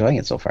are you enjoying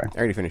it so far? I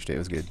already finished it. It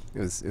was good. It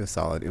was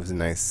solid. It was a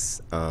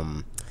nice.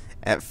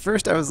 At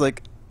first I was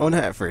like, oh,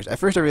 not at first. At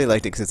first I really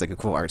liked it because it's like a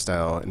cool art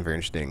style and very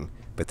interesting.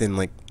 But then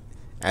like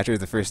after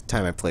the first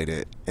time I played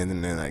it, and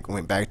then I like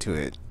went back to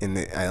it, and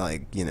I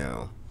like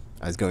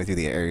I was going through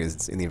the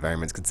areas in the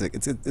environments. 'Cause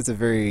it's a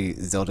very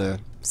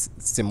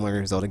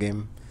similar Zelda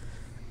game.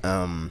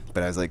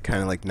 But I was like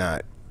kind of like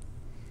not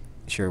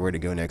sure where to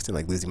go next and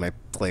like losing my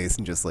place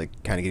and just like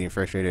kind of getting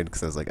frustrated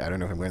because I was like I don't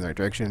know if I'm going the right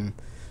direction.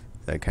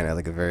 So I kind of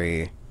like a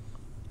very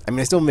I mean,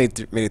 I still made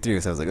it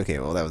through, so I was like, okay,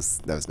 well, that was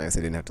nice.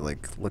 I didn't have to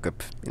like look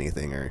up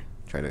anything or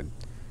try to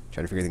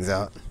figure things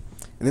out.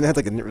 And then it had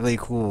like a really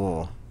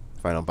cool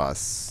final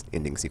boss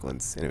ending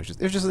sequence, and it's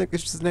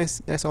just a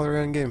nice all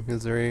around game. It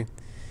was very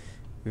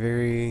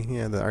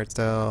the art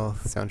style,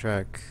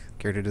 soundtrack,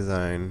 character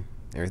design,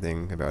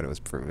 everything about it was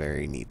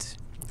very neat,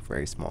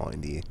 very small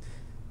indie,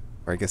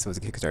 or I guess it was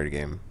a Kickstarter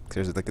game. Cause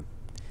there's like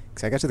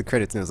cause I got to the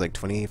credits and it was like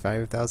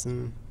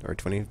 25,000 or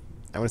 20.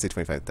 I want to say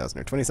 25,000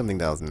 or 20 something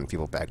thousand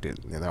people backed it,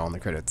 and they're all in the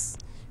credits.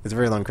 It's a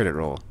very long credit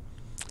roll,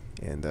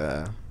 and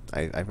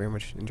I very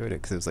much enjoyed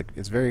it because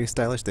it's very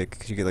stylistic.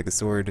 Because you get like a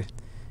sword,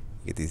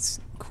 you get these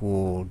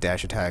cool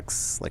dash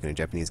attacks like in a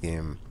Japanese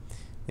game,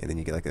 and then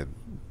you get like a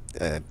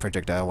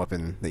projectile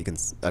weapon that you can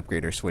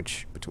upgrade or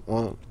switch between.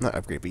 Well, not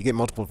upgrade, but you get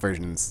multiple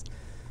versions,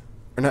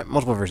 or not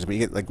multiple versions, but you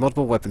get like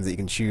multiple weapons that you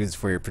can choose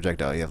for your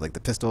projectile. You have like the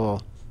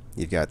pistol,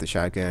 You've got the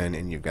shotgun,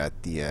 and you've got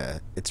the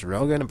it's a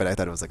railgun, but I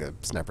thought it was like a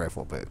sniper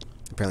rifle, but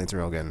apparently it's a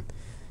railgun.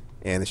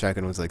 And the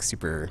shotgun was like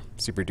super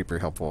super duper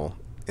helpful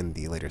in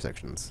the later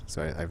sections,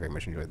 so I very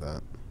much enjoyed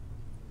that.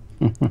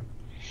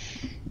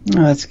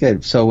 Oh, that's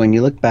good. So when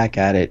you look back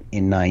at it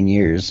in 9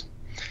 years,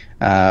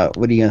 what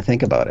are you going to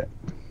think about it?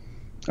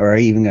 Or are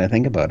you even going to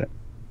think about it?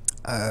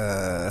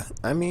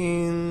 I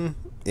mean,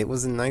 it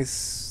was a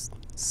nice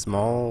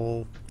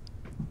small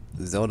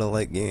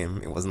Zelda-like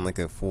game. It wasn't like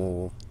a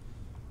fully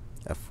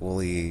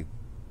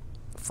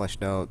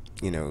fleshed out,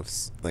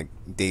 like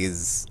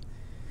days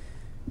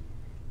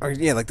or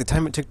yeah, like the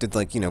time it took to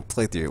like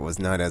play through it was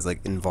not as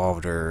like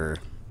involved or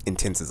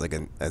intense as like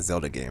a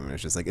Zelda game. It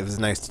was just like it was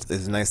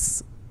a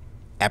nice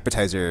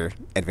appetizer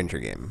adventure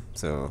game.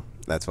 So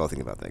that's what I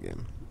think about that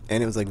game.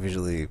 And it was like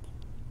visually,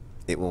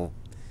 it will,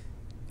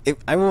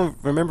 I will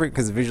remember it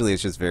because visually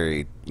it's just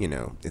very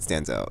it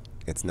stands out.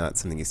 It's not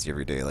something you see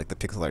every day. Like the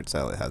pixel art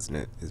style it has in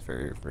it is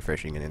very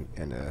refreshing and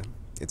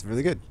it's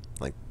really good.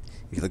 Like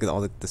if you look at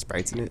all the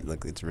sprites in it,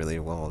 like it's really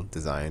well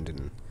designed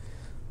and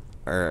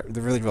or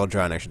they're really well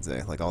drawn, I should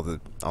say. Like all the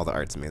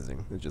art's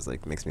amazing. It just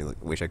like makes me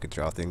wish I could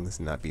draw things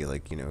and not be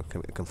like a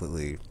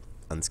completely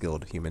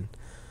unskilled human.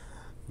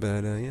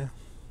 But yeah,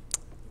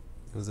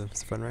 it's a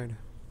fun ride.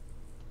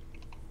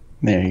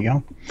 There you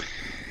go.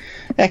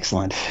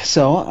 Excellent.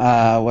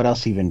 So, what else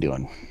have you been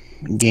doing,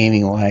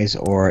 gaming wise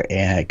or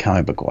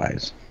comic book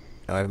wise?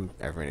 Oh, I haven't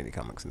read any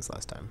comics since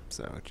last time,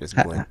 so just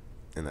Uh, Gwent,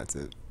 and that's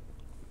it.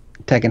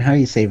 Tekken, how are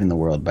you saving the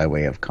world by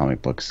way of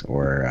comic books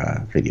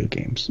or video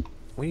games?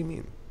 What do you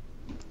mean?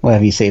 Well,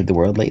 have you saved the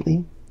world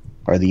lately,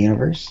 or the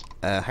universe?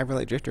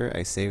 Hyperlight Drifter.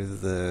 I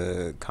saved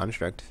the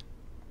construct.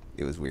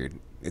 It was weird.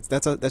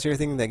 That's your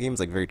thing. That game's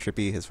like very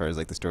trippy as far as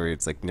like the story.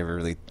 It's like you're never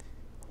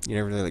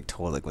really like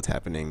told like what's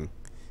happening.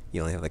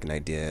 You only have like an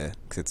idea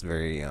because it's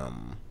very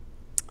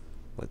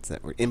what's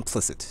that word?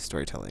 Implicit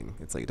storytelling.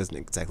 It's like it doesn't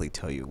exactly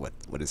tell you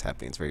what is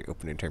happening. It's very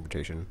open to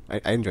interpretation. I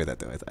enjoyed that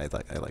though. I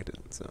liked it.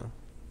 So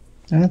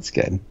That's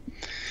good.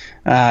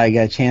 I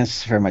got a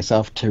chance for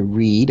myself to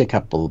read a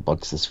couple of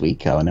books this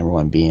week. Number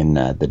one being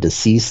the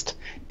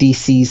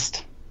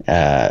DCeased,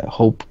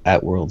 Hope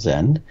at World's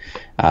End,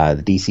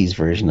 the DC's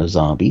version of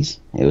zombies.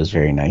 It was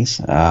very nice.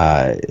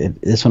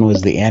 This one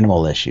was the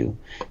animal issue,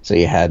 so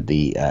you had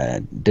the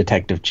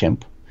detective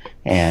chimp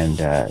and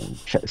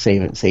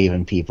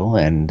saving people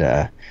and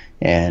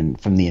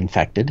from the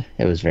infected.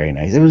 It was very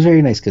nice. It was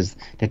very nice because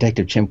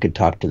Detective Chimp could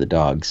talk to the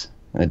dogs,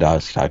 and the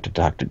dogs could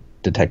talk to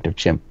Detective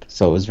Chimp.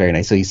 So it was very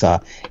nice. So you saw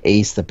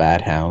Ace the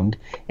Bat Hound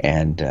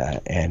and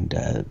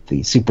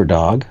the super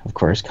dog, of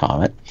course,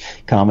 Comet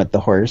the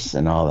horse,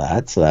 and all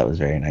that. So that was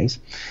very nice.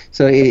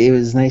 So it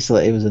was nice.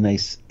 It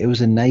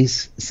was a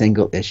nice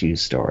single issue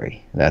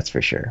story. That's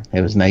for sure.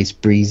 It was nice,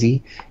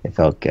 breezy. It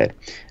felt good.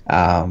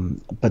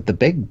 But the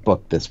big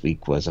book this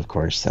week was, of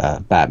course,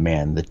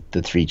 Batman,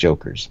 the Three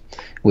Jokers,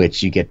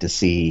 which you get to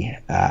see.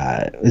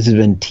 This has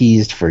been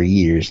teased for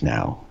years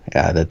now,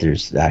 that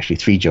there's actually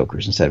three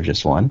Jokers instead of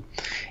just one.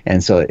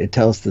 And so it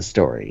tells the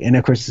story. And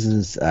of course, this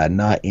is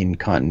not in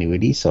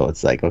continuity, so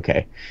it's like,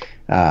 okay,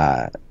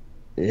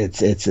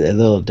 it's a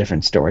little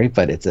different story,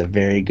 but it's a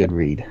very good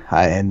read.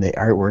 And the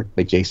artwork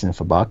by Jason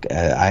Fabok,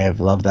 I have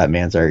loved that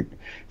man's art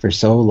for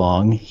so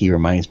long. He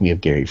reminds me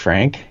of Gary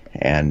Frank,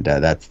 and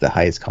that's the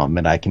highest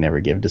compliment I can ever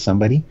give to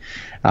somebody.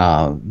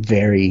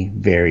 Very,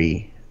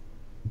 very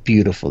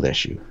beautiful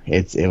issue.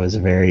 It was a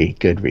very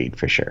good read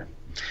for sure.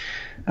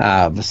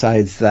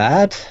 Besides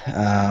that,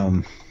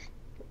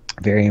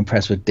 very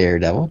impressed with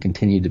Daredevil,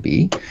 continue to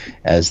be,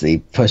 as they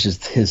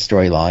pushes his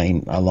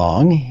storyline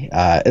along.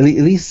 At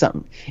least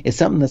something. It's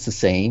something that's the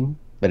same,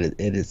 but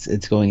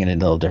it's going in a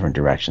little different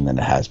direction than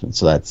it has been.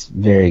 So that's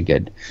very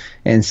good.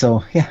 And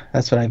so yeah,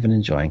 that's what I've been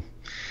enjoying.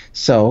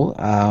 So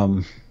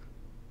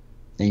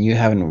and you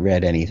haven't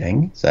read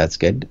anything, so that's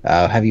good.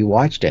 Have you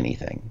watched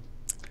anything?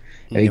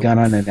 Have you nope. gone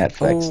on to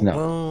Netflix? Oh No.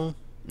 well,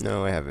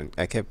 no, I haven't.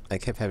 I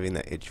kept having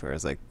that itch where I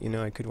was like,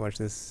 I could watch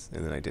this,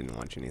 and then I didn't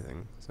watch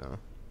anything. So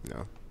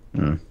no.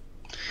 Hmm.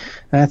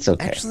 That's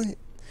okay. Actually,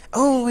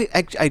 oh wait,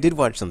 I did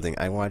watch something.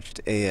 I watched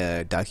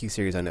a docu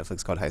series on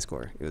Netflix called High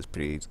Score. It was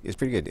pretty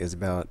good. It was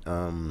about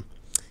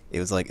it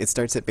was like it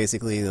starts at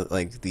basically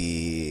like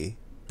the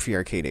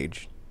pre-arcade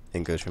age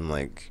and goes from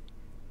like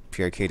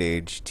pre-arcade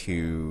age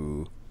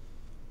to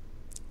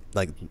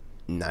like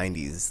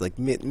 90s, like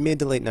mid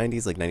to late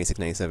 90s, like 96,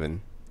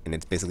 97, and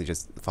it's basically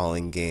just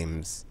following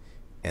games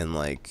and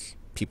like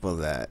people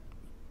that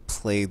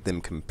played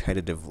them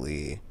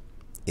competitively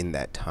in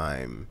that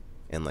time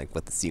and like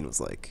what the scene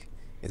was like.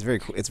 It's very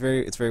cool. It's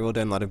very well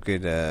done. A lot of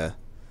good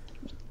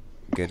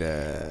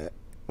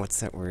what's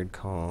that word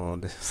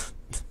called?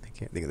 I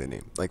can't think of the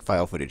name. Like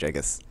file footage, I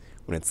guess.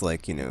 When it's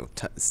like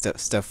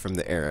stuff from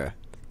the era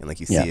and like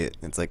you see Yeah. it.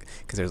 And it's like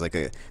because there's like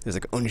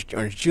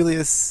Orange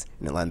Julius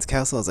and Aladdin's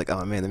Castle. I was like,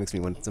 oh man, that makes me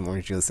want some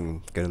Orange Julius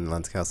and go to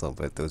Aladdin's Castle,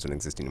 but those don't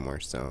exist anymore.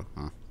 So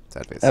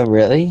sad face. Oh,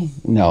 really?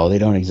 No, they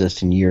don't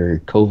exist in your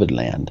COVID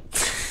land,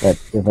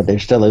 but they're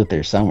still out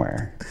there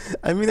somewhere.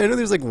 I mean, I know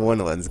there's like one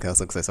Aladdin's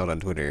Castle because I saw it on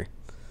Twitter.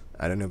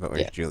 I don't know about Yeah.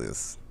 Orange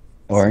Julius.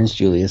 Orange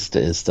Julius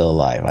is still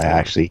alive. I Oh,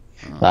 actually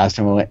oh. last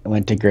time I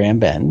went to Grand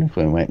Bend,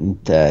 we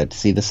went to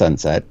see the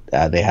sunset.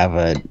 They have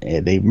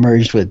they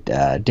merged with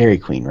Dairy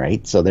Queen,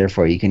 right? So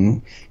therefore, you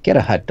can get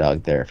a hot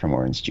dog there from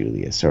Orange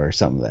Julius or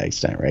something to that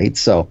extent, right?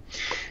 So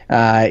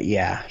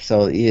yeah,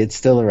 so it's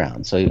still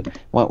around. So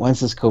once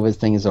this COVID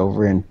thing is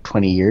over in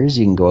 20 years,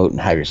 you can go out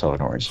and have yourself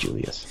an Orange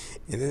Julius.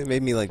 And then it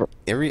made me like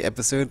every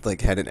episode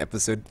like had an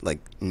episode like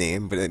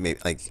name, but it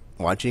made like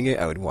watching it,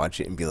 I would watch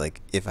it and be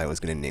like, if I was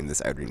gonna name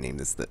this, I would rename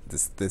this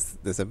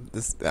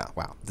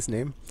wow, this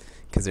name,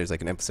 because there's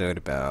like an episode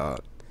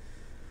about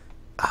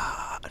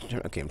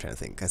okay, I'm trying to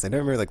think because I don't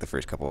remember like the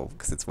first couple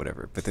because it's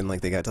whatever, but then like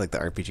they got to like the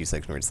RPG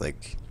section where it's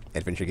like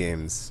adventure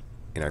games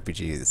and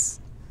RPGs,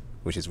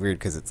 which is weird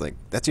because it's like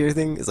that's the other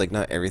thing is like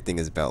not everything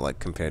is about like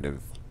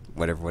competitive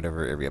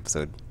whatever every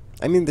episode.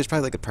 I mean, there's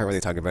probably like a part where they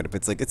talk about it, but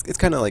it's like it's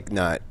kind of like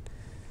not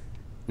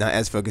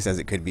as focused as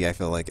it could be. I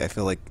feel like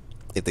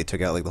if they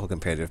took out like the whole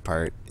competitive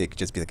part, it could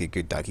just be like a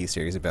good docu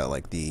series about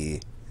like the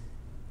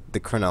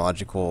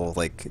chronological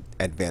like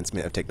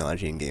advancement of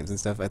technology in games and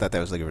stuff. I thought that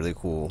was like a really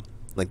cool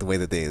like the way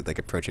that they like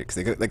approach it because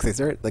they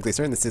start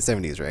in the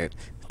 70s, right?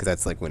 Because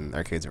that's like when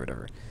arcades or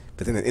whatever.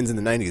 But then it ends in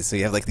the 90s, so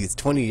you have like these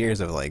 20 years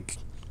of like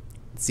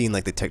seeing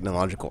like the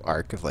technological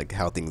arc of like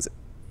how things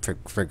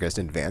progressed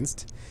and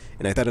advanced.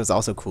 And I thought it was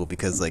also cool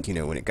because like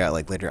when it got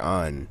like later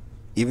on,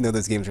 even though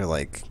those games are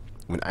like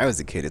when I was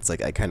a kid, it's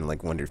like I kind of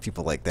like wonder if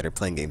people like that are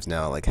playing games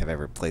now like have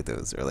ever played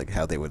those or like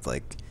how they would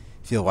like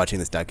feel watching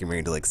this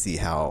documentary to like see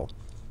how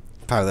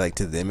probably like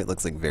to them it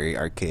looks like very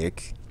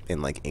archaic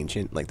and like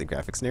ancient like the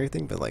graphics and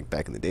everything, but like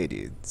back in the day,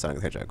 dude, Sonic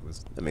the Hedgehog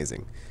was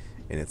amazing.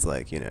 And it's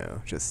like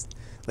just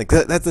like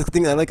that's the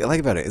thing I like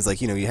about it is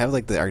like you have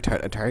like the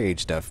Atari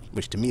age stuff,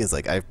 which to me is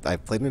like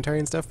I've played an Atari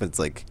and stuff, but it's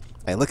like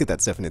I look at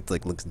that stuff and it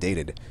like looks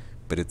dated,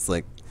 but it's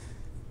like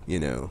you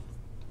know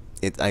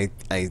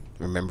I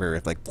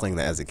remember like playing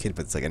that as a kid,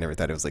 but it's like I never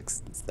thought it was like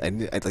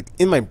I like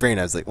in my brain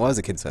I was like, well, as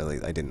a kid, so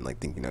I didn't like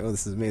think oh,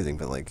 this is amazing,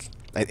 but like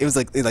it was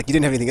like you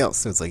didn't have anything else,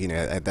 so it's like I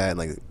had that and,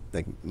 like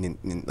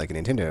a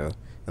Nintendo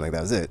and like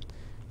that was it.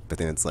 But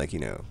then it's like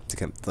to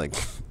come like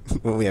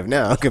what we have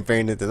now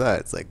comparing it to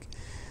that, it's like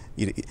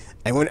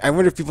I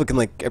wonder if people can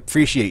like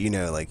appreciate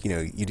like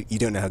you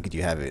don't know how good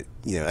you have it.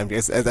 I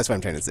guess that's what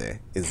I'm trying to say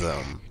is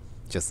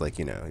just like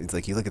it's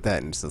like you look at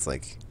that and it's just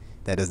like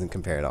that doesn't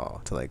compare at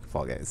all to like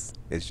Fall Guys.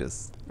 It's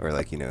just or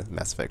like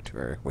Mass Effect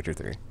or Witcher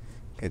 3.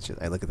 It's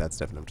just I look at that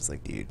stuff and I'm just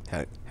like, dude,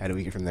 how do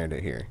we get from there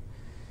to here?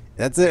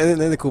 That's it. And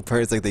then the cool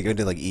part is like they go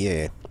to like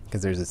EA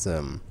because there's this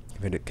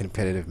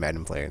competitive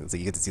Madden player, and it's like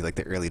you get to see like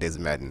the early days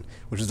of Madden,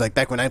 which was like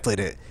back when I played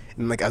it,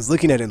 and like I was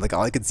looking at it, and like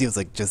all I could see was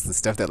like just the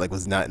stuff that like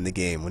was not in the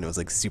game when it was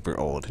like super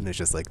old, and it's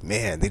just like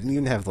man, they didn't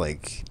even have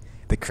like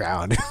the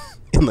crowd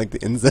in like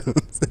the end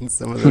zones in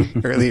some of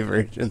the early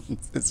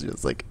versions. It's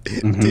just like,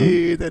 Hmm.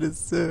 dude, that is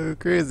so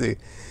crazy.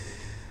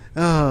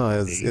 Oh,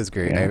 it was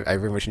great. Yeah. I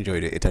very much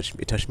enjoyed it. It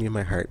touched me in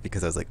my heart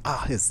because I was like,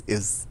 ah, oh,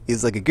 it's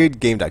like a good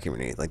game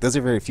documentary. Like those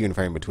are very few and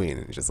far in between.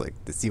 And it's just like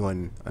to see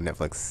one on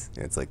Netflix.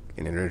 And it's like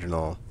an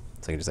original,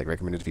 so I can just like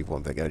recommend it to people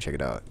and they gotta check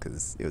it out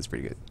because it was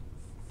pretty good.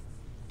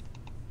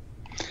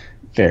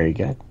 Very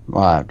good.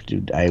 Well,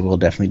 dude, I will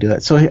definitely do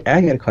that. So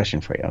I got a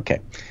question for you. Okay,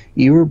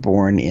 you were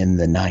born in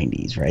the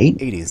 90s, right?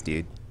 80s,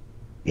 dude.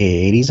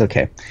 80s.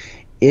 Okay.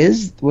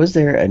 Was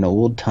there an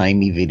old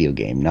timey video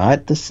game,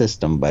 not the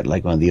system, but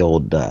like one of the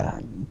old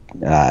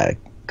like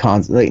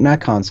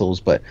not consoles,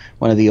 but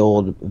one of the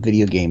old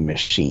video game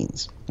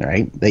machines,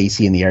 right? That you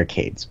see in the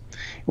arcades.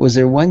 Was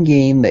there one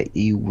game that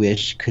you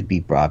wish could be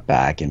brought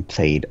back and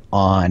played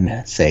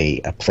on,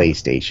 say, a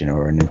PlayStation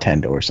or a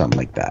Nintendo or something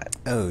like that?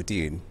 Oh,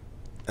 dude.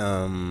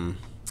 Um,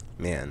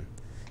 man.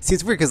 See,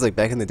 it's weird because like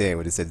back in the day, I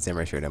would have said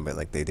Samurai Showdown, but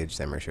like they did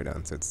Samurai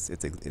Showdown, so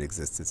it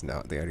exists. It's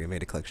now they already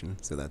made a collection,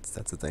 so that's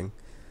the thing.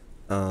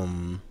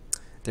 Um,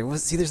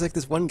 there's like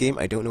this one game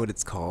I don't know what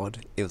it's called.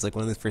 It was like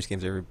one of the first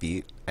games I ever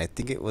beat. I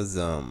think it was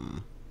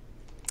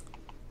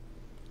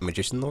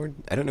Magician Lord.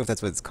 I don't know if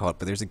that's what it's called,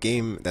 but there's a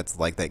game that's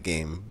like that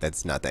game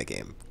that's not that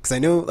game. Because I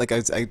know like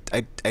I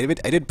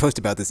did post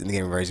about this in the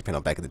Game of Rising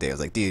panel back in the day. I was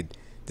like, dude,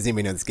 does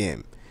anybody know this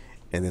game?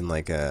 And then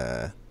like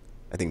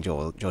I think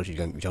Joel G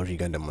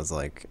Gundam was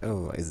like,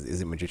 oh, is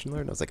it Magician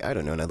Lord? And I was like, I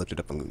don't know. And I looked it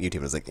up on YouTube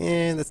and I was like,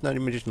 that's not a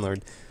Magician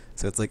Lord.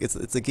 So it's like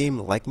it's a game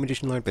like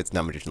Magician Lord, but it's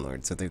not Magician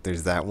Lord. So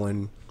there's that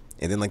one,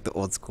 and then like the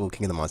old school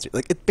King of the Monsters,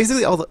 like it,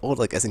 basically all the old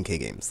like SNK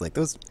games, like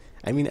those.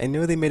 I mean, I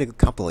know they made a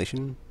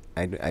compilation.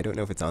 I don't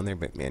know if it's on there,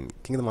 but man,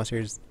 King of the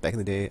Monsters back in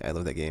the day, I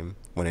love that game.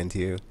 1 and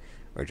 2,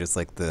 or just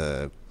like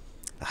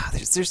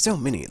there's so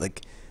many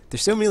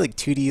there's so many like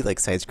 2D like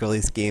side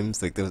scrolling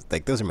games like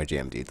those are my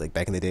jam, dude. Like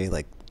back in the day,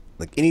 like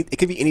any it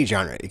could be any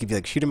genre. It could be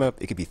like shoot 'em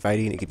up, it could be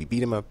fighting, it could be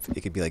beat 'em up, it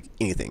could be like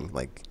anything.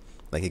 Like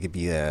it could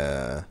be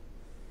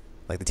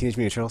like the Teenage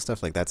Mutant Turtle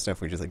stuff, like that stuff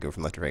where you just like go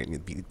from left to right and you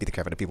beat the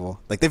crap out of people.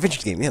 Like the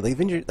Avengers game, yeah, like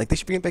Avengers, like they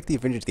should bring back the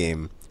Avengers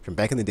game from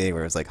back in the day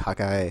where it was like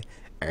Hawkeye,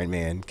 Iron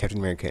Man, Captain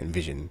America, and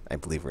Vision. I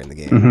believe were in the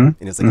game, Mm-hmm. and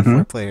it was like a Mm-hmm.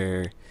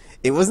 four-player.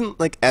 It wasn't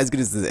like as good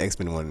as the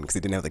X-Men one because it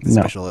didn't have like the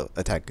No. special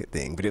attack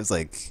thing, but it was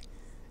like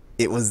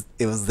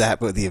it was that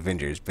but the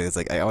Avengers, but it's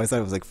like I always thought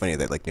it was like funny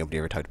that like nobody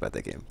ever talked about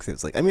that game because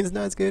it's like I mean it's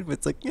not as good, but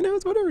it's like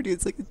it's whatever, dude.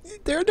 It's like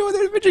there are no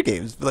other adventure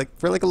games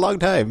for like a long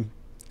time.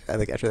 I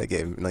like after that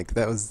game, and like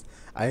that was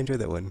I enjoyed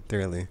that one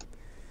thoroughly.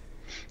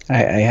 I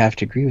have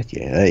to agree with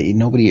you.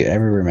 Nobody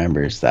ever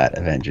remembers that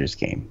Avengers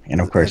game,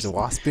 and of It has a course,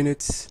 wasp in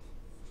it.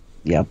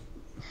 yep,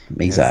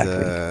 It has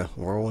exactly.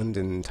 Whirlwind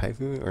and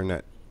Typhoon, or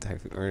not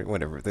Typhoon, or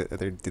whatever the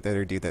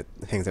other dude that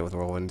hangs out with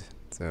Whirlwind.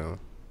 So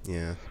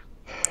yeah,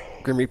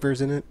 Grim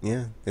Reaper's in it.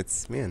 Yeah,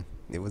 it's man,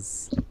 it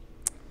was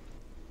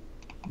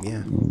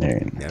yeah.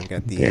 There, Now I've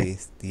got there.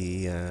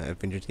 the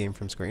Avengers game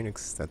from Square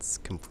Enix. That's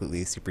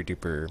completely super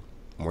duper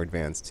more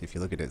advanced. If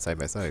you look at it side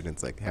by side,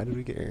 it's like, how did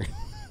we get here?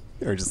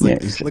 Or just Yeah,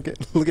 like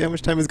look at how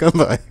much time has gone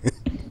by.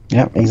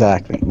 yep,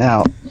 exactly.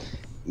 Now,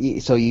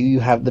 so you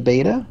have the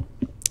beta?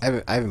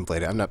 I haven't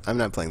played it. I'm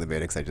not playing the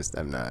beta because I'm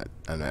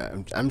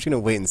just gonna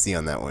wait and see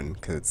on that one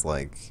because it's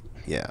like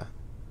yeah,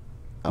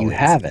 I'll You wait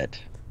and see. have it.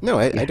 No,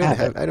 You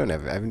have it. I don't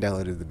have it. I haven't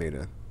downloaded the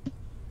beta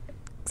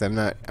because I'm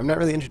not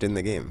really interested in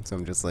the game. So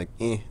I'm just like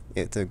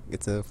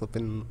it's a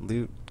flippin'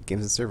 loot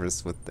games of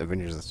service with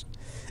Avengers.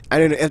 I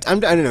don't know. I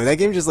don't know. That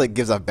game just like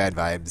gives off bad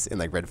vibes and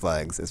like red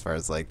flags as far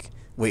as like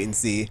wait and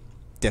see.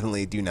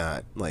 Definitely do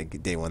not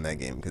like day one that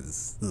game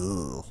because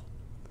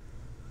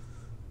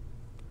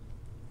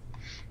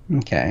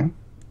Okay.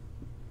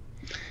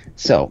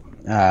 So,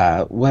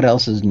 what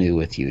else is new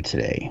with you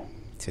today?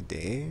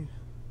 today.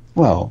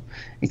 Well,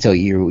 so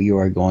you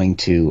are going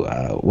to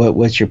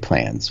what's your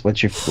plans?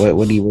 What are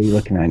you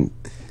looking on?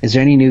 Is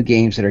there any new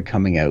games that are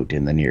coming out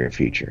in the near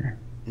future?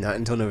 Not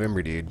until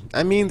November, dude.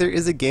 I mean, there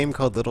is a game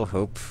called Little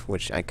Hope,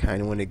 which I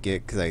kind of want to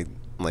get because I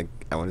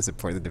want to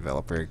support the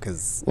developer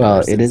because ever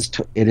Well, since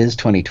it is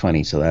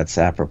 2020, so that's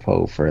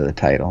apropos for the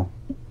title.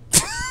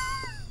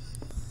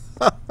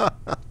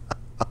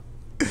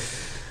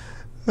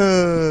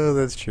 oh,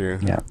 that's true.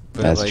 Yeah,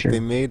 But that's like they true.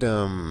 made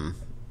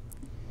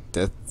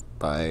Death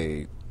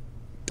by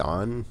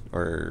Dawn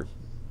or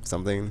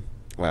something.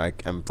 Well,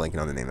 I'm blanking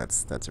on the name.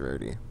 That's a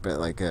rarity. But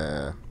like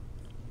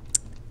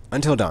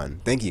Until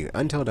Dawn. Thank you.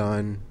 Until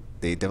Dawn.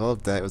 They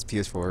developed that. It was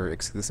PS4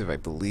 exclusive, I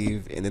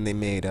believe, and then they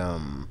made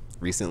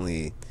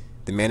recently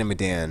the Man of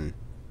Medan.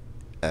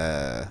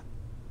 Uh,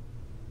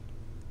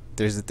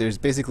 there's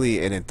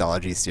basically an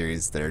anthology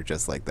series that are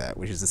just like that,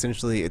 which is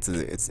essentially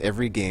it's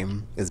every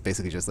game is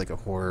basically just like a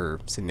horror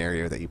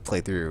scenario that you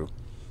play through,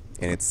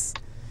 and it's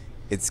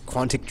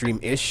Quantic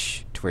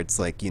Dream-ish, to where it's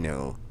like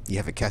you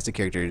have a cast of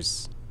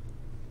characters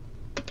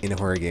in a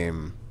horror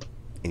game,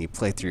 and you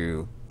play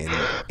through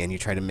and you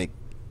try to make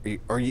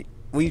or you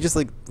well you just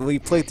like well you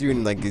play through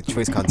in like a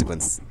choice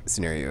consequence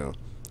scenario,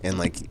 and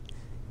like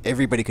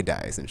everybody could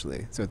die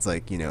essentially. So it's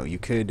like you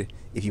could,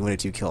 if you wanted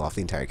to, kill off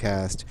the entire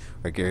cast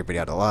or get everybody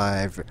out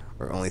alive,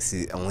 or only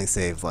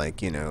save like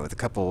the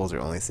couples, or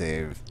only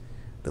save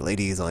the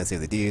ladies, only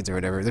save the dudes, or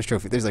whatever.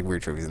 There's like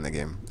weird trophies in the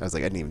game. I was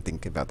like I didn't even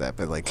think about that,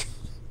 but like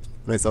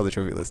when I saw the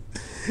trophy list,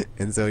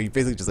 and so you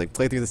basically just like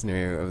play through the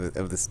scenario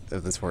of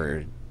this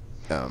horror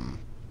um,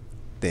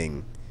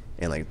 thing,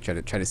 and like try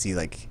to see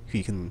like who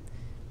you can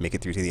make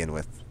it through to the end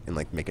with, and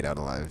like make it out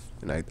alive.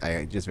 And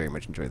I just very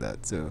much enjoy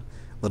that. So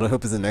Little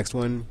Hope is the next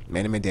one.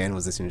 Man of Medan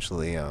was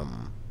essentially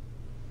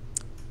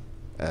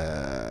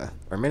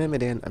or Man of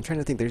Medan. I'm trying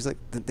to think. There's like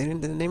the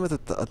name of the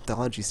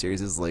anthology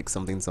series is like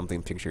something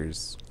something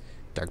pictures,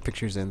 Dark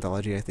Pictures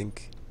Anthology, I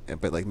think.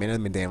 But like Man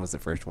of Medan was the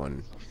first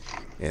one,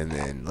 and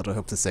then Little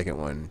Hope's the second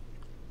one,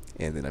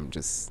 and then I'm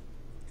just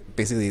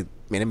basically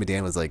Man of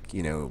Medan was like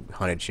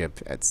haunted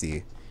ship at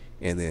sea,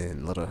 and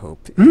then Little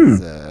Hope Hmm.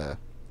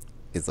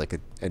 is like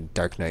a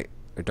dark night,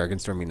 a dark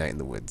and stormy night in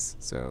the woods.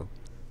 So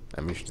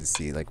I'm interested to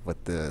see like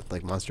what the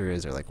like monster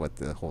is, or like what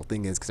the whole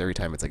thing is, because every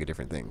time it's like a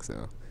different thing.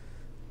 So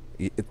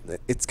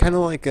it's kind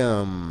of like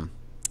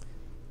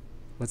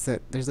what's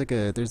that? There's like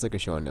a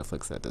show on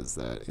Netflix that does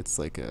that. It's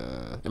like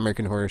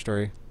American Horror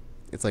Story.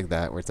 It's like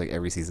that, where it's like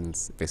every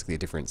season's basically a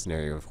different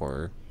scenario of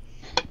horror,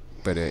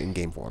 but in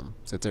game form.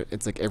 So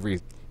it's like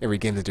every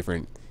game's a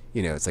different,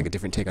 it's like a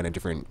different take on a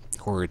different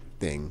horror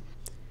thing,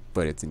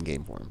 but it's in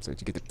game form. So you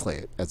get to play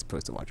it as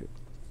opposed to watch it.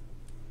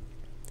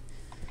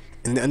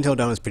 And Until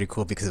Dawn was pretty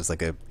cool because it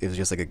was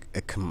just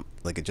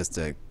like just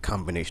a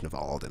combination of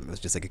all of them. It was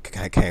just like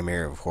a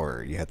chimera of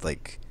horror. You had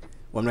like,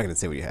 well, I'm not gonna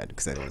say what you had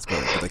because I don't want to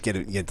spoil it. But like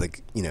you had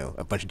like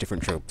a bunch of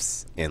different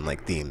tropes and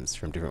like themes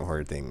from different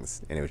horror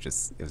things, and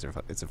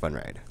it's a fun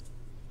ride.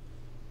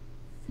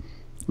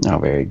 Oh,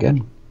 very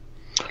good.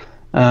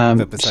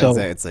 But besides So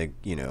that, it's like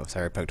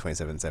Cyberpunk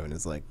 2077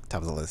 is like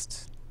top of the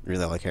list.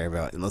 Really all I care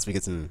about, unless we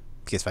get some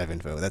PS5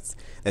 info. That's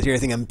the other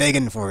thing I'm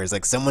begging for, is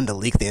like someone to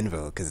leak the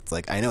info, because it's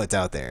like I know it's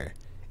out there.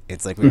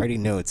 It's like we already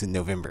know it's in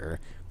November.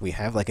 We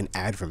have like an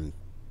ad from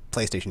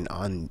PlayStation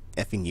on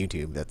effing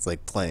YouTube that's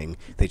like playing.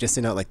 They just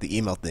sent out like the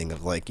email thing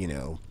of like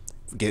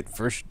get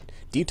first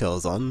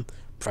details on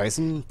price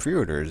and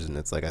pre-orders, and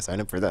it's like I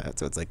signed up for that.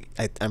 So it's like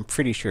I'm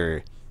pretty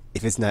sure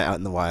if it's not out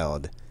in the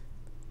wild,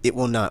 it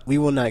will not. We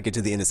will not get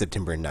to the end of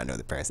September and not know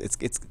the price. It's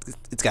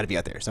got to be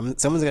out there.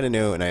 Someone's got to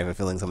know, and I have a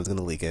feeling someone's going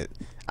to leak it.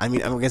 I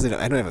mean, I guess I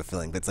don't have a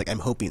feeling, but it's like I'm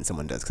hoping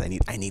someone does because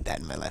I need that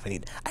in my life.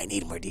 I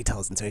need more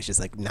details, and so it's just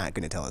like not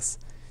going to tell us.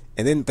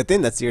 And then, but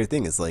then that's the other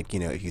thing is like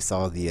if you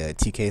saw the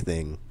TK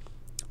thing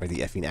or the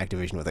effing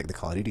Activision with like the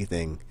Call of Duty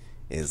thing,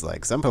 is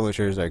like some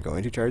publishers are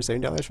going to charge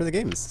 $70 for the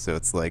games. So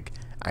it's like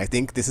I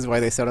think this is why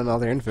they set on all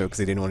their info because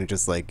they didn't want to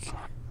just like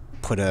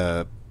put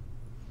a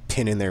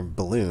pin in their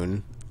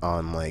balloon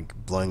on like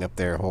blowing up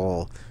their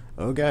whole.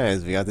 Oh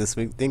guys, we got this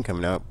sweet thing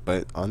coming out,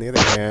 but on the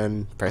other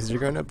hand, prices are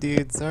going up,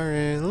 dude.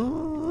 Sorry.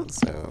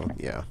 So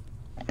yeah.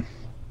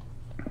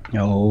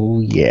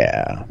 Oh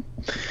yeah.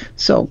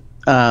 So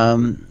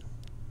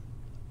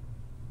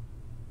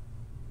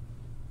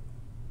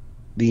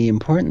the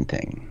important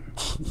thing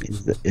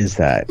is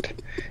that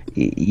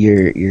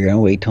you're gonna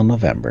wait till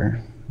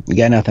November. You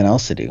got nothing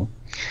else to do.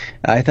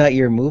 I thought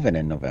you were moving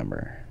in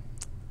November.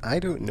 I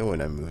don't know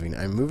when I'm moving.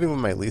 I'm moving when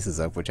my lease is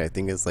up, which I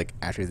think is like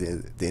after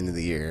the end of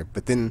the year.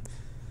 But then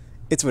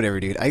it's whatever,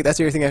 dude. That's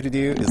the other thing I have to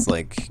do is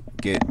like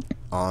get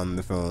on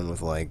the phone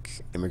with like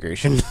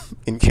immigration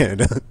in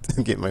Canada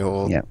to get my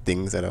whole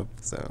thing set up.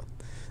 So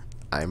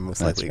I'm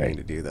most likely going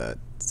to do that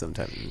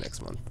sometime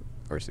next month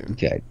or soon.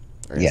 Okay.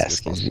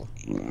 Yes,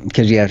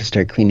 because you have to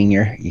start cleaning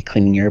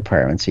your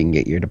apartment so you can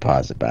get your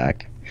deposit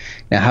back.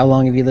 Now, how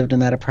long have you lived in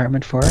that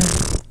apartment for?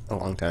 A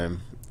long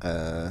time.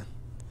 I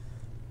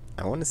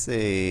want to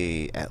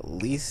say at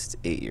least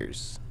 8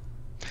 years.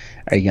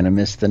 Are you gonna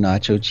miss the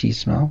nacho cheese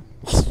smell?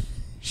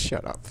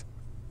 Shut up.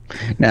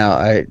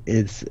 Now,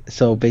 it's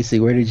so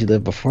basically, where did you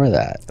live before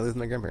that? I lived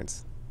with my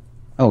grandparents.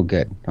 Oh,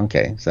 good.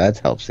 Okay, so that's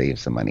helped save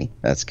some money.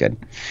 That's good.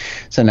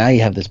 So now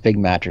you have this big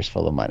mattress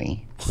full of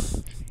money.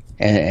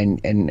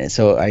 And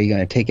so are you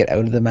going to take it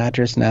out of the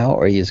mattress now,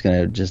 or are you just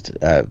going to just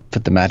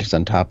put the mattress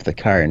on top of the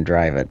car and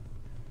drive it?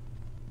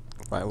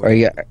 Why would Are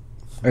you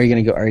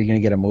going to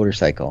get a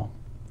motorcycle?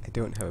 I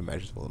don't have a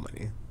mattress full of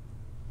money.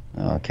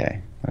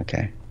 Okay.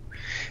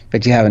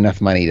 But you have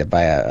enough money to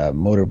buy a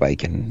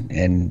motorbike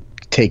and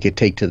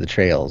take to the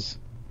trails.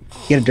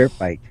 Get a dirt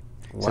bike.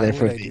 Why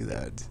would I do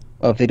that?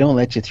 Well, if they don't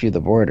let you through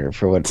the border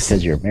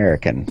because you're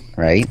American,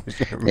 right?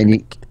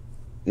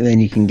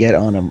 Then you can get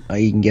on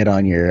you can get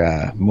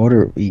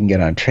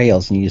on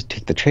trails, and you just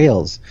take the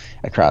trails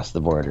across the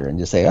border and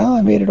just say, "Oh,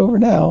 I made it over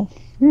now.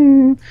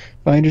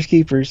 Finders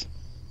keepers.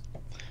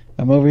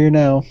 I'm over here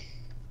now."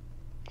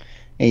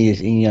 And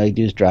you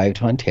just drive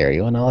to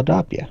Ontario, and I'll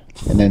adopt you.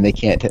 And then they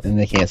can't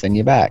send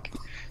you back.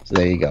 So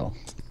there you go.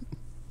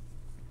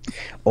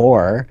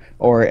 Or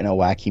in a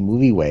wacky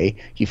movie way,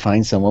 you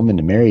find some woman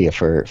to marry you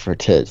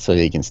so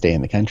you can stay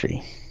in the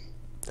country.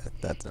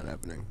 That's not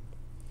happening.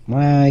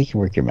 Well, you can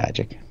work your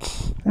magic.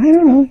 I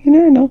don't know. You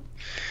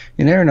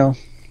never know.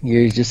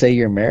 You just say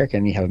you're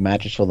American, you have a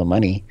mattress full of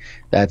money.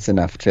 That's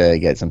enough to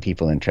get some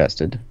people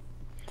interested.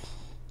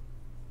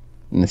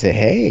 And they say,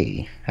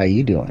 "Hey, how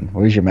you doing?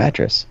 Where's your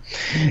mattress?"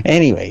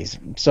 Anyways,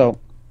 so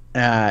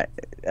other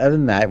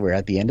than that, we're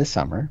at the end of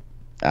summer.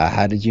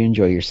 How did you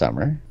enjoy your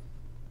summer?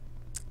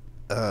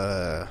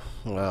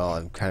 Well,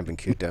 I've kind of been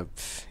cooped up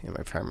in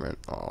my apartment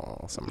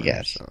all summer.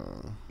 Yes.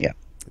 So yeah.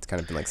 It's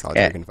kind of been like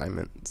solitary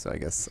confinement, so I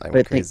guess I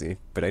went crazy.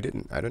 But I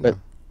didn't. I don't know.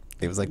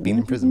 It was like being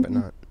in prison, but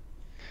not.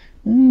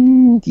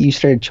 You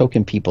started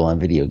choking people on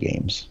video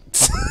games.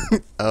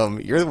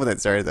 You're the one that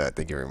started that.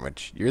 Thank you very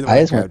much. You're the one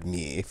that grabbed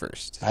me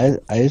first. I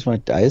just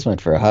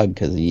went for a hug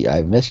because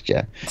I missed you,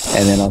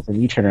 and then all of a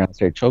sudden you turn around and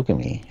start choking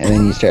me, and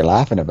then you start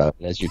laughing about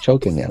it as you're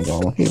choking me. I'm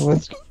going, "Hey,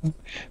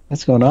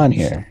 what's going on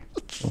here?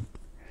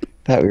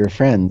 Thought we were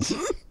friends."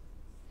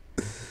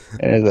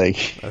 And I was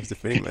like, I was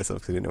defending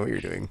myself because I didn't know what you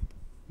were doing.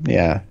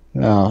 Yeah.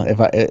 Well,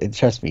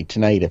 trust me,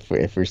 tonight if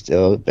we're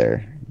still out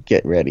there,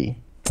 get ready.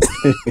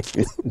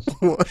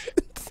 What?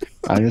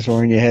 I'm just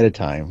warning you ahead of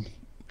time.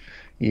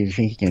 You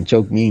think you can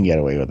choke me and get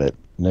away with it?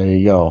 There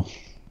you go.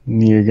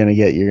 You're gonna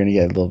get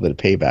a little bit of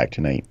payback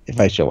tonight if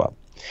I show up.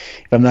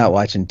 If I'm not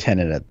watching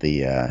Tenet at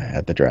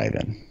the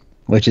drive-in,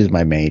 which is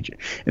my major.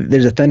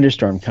 There's a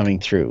thunderstorm coming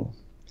through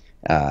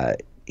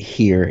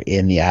here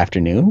in the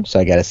afternoon, so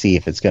I got to see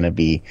if it's gonna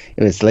be.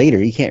 If it's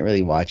later, you can't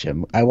really watch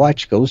them. I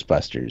watched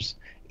Ghostbusters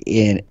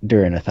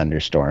during a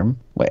thunderstorm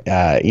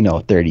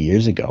 30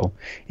 years ago.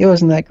 It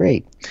wasn't that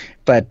great,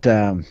 but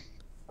you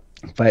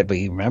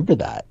remember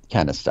that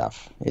kind of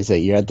stuff is that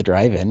you're at the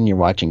drive-in and you're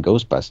watching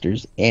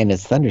Ghostbusters and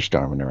it's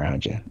thunderstorming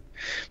around you.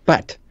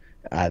 But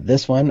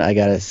this one I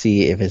gotta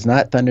see. If it's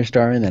not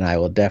thunderstorming, then I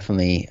will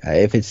definitely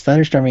if it's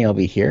thunderstorming, I'll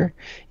be here.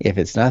 If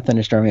it's not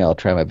thunderstorming, I'll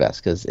try my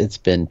best, because it's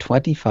been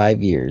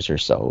 25 years or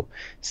so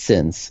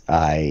since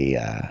I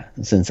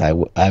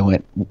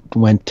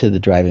went to the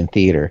drive-in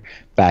theater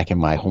back in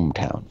my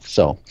hometown.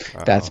 So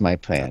that's my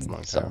plan. That's a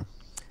long time. So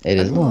it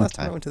is a long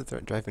time. I went to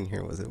the drive-in here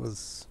it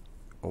was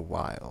a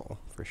while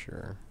for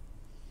sure.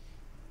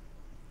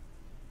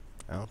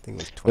 I don't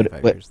think it was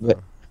 25 years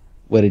though.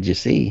 What did you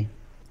see?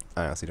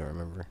 I honestly don't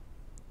remember.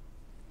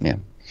 Yeah.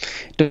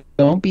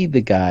 Don't be the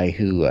guy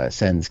who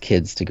sends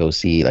kids to go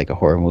see like a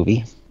horror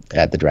movie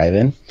at the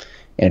drive-in,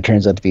 and it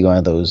turns out to be one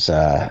of those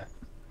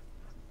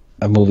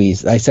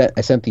movies. I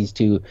sent these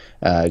two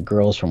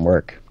girls from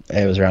work.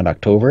 It was around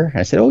October.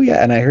 I said, "Oh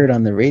yeah," and I heard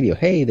on the radio,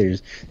 "Hey,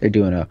 they're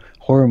doing a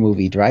horror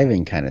movie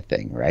driving kind of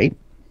thing, right?"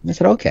 And I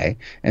said, "Okay."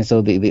 And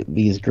so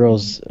these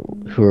girls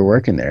who were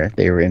working there,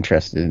 they were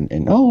interested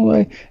in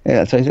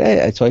yeah.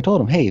 So I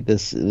told them, "Hey,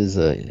 this is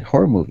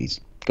horror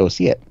movies. Go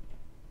see it.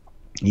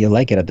 You'll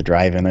like it at the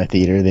drive-in or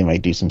theater. They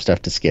might do some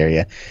stuff to scare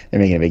you. They're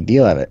making a big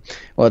deal of it."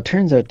 Well, it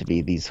turns out to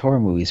be these horror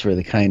movies were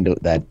the kind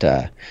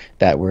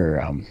that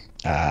were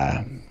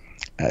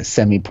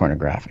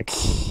semi-pornographic.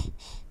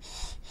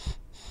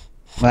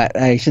 But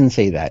I shouldn't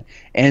say that.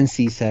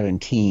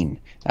 NC-17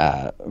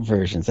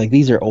 versions. Like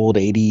these are old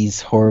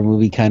 '80s horror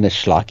movie kind of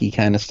schlocky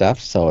kind of stuff.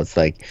 So it's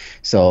like,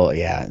 so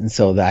yeah. And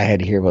so I had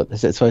to hear about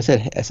this. So I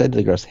said to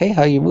the girls, "Hey,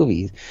 how are your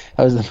movies?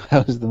 How was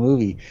the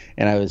movie?"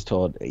 And I was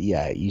told,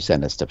 "Yeah, you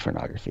sent us to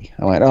pornography."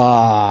 I went,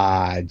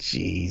 "Ah,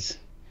 jeez,"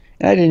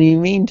 and I didn't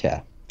even mean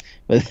to.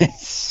 But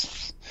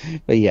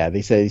but yeah,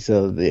 they say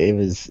so. It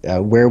was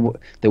the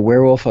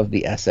werewolf of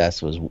the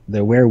SS was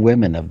the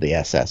werewomen of the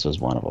SS was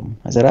one of them.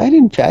 I said I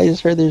didn't. I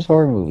just heard there's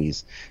horror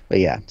movies. But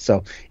yeah,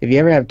 so if you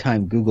ever have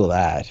time, Google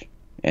that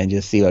and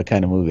just see what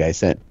kind of movie I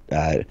sent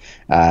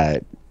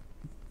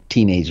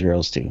teenage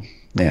girls to.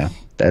 Yeah,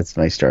 that's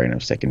my story, and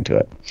I'm sticking to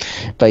it.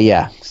 But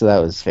yeah, so that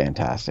was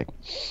fantastic.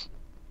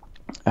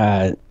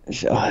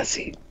 Let's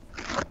see.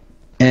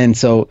 And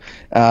so,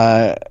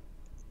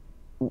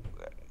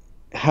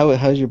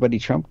 how's your buddy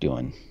Trump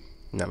doing?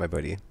 Not my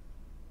buddy.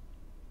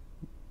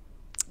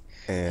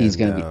 He's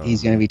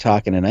And gonna be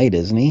talking tonight,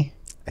 isn't he?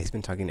 he's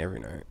been talking every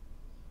night.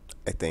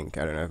 I think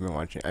I don't know. I've been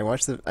watching. I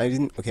watched the. I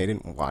didn't. Okay, I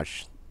didn't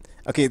watch.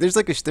 Okay, there's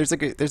like a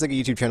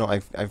YouTube channel I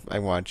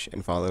watch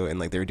and follow, and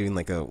like they were doing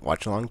like a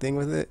watch along thing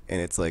with it,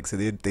 and it's like so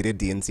they did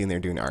DNC and they're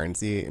doing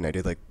RNC, and I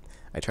did like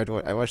I tried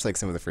to I watched like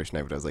some of the first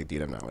night, but I was like,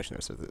 dude, I'm not watching the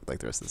rest of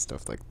the rest of the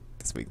stuff like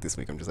this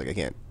week I'm just like I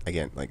can't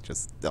like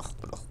just You'll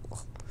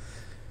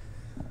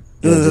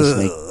just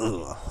make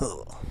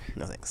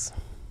no thanks.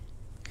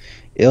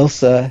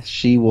 Ilsa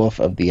She-Wolf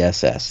of the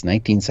SS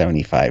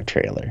 1975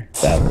 trailer.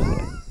 That was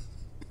it.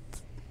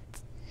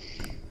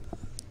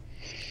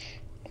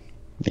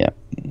 Yeah.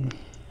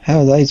 How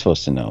was I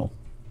supposed to know?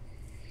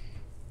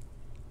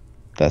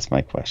 That's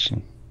my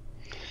question.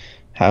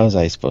 How was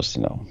I supposed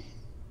to know?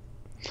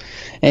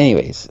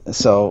 Anyways,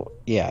 so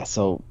yeah,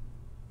 so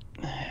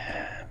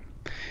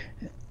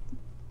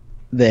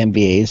the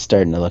NBA is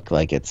starting to look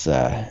like it's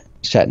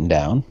shutting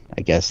down.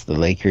 I guess the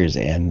Lakers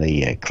and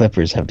the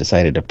Clippers have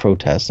decided to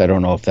protest. I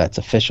don't know if that's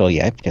official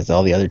yet because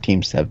all the other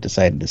teams have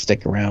decided to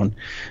stick around.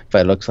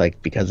 But it looks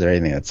like because of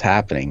everything that's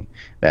happening,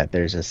 that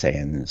they're just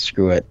saying,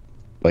 screw it,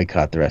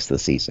 boycott the rest of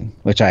the season,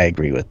 which I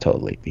agree with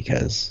totally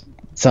because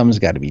something's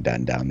got to be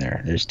done down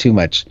there. There's too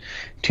much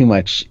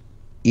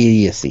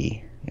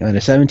idiocy. When a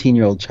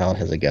 17-year-old child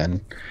has a gun,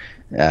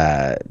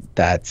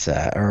 that's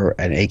or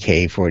an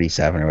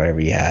AK-47 or whatever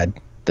he had,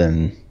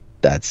 then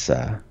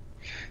that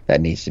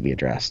needs to be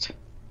addressed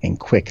and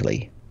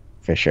quickly,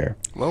 for sure.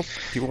 Well,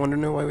 people want to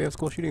know why we have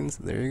school shootings.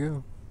 There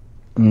you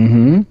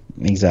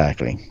Mm-hmm.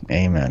 Exactly.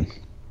 Amen.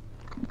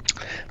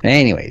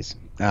 Anyways,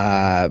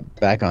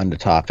 back on the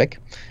topic.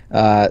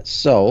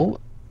 So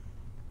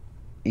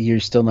you're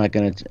still not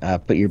going to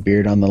put your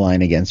beard on the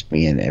line against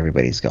me in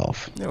everybody's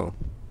golf. go. No.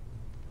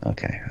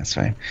 Okay, that's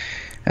fine.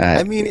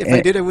 I mean, if I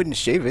And- did, I wouldn't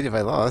shave it. If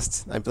I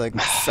lost, I'd be like,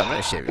 I'm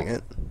not shaving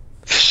it.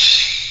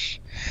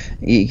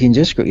 You can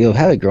you'll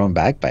have it grown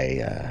back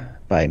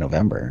by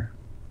November.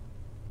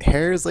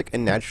 Hair is like a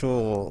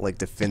natural like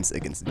defense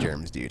against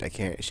germs, dude. I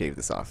can't shave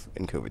this off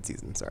in COVID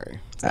season. Sorry.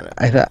 It's not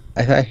I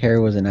thought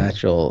hair was a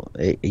natural.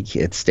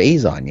 It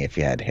stays on you if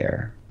you had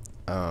hair.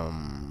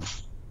 um,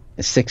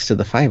 It sticks to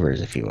the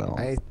fibers, if you will.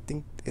 I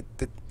think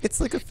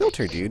it's like a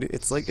filter, dude.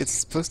 It's like it's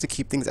supposed to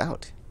keep things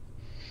out.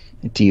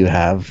 Do you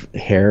have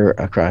hair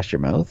across your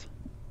mouth?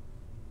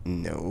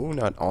 No,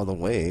 not all the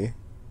way.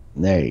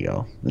 There you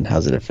go. Then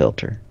how's it a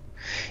filter?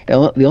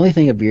 The only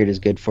thing a beard is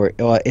good for,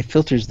 well, it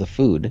filters the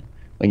food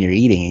when you're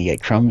eating and you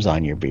get crumbs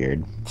on your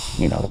beard,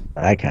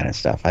 that kind of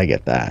stuff. I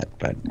get that,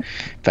 but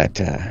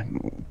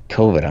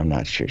COVID, I'm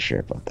not sure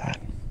about that.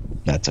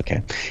 That's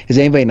okay. Has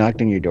anybody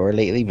knocked on your door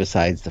lately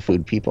besides the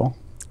food people?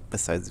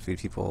 Besides the food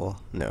people,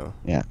 no.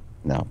 Yeah,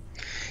 no.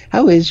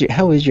 How is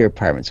your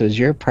apartment? So is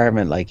your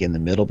apartment like in the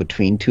middle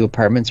between two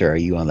apartments, or are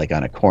you on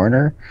a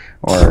corner,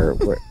 or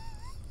where?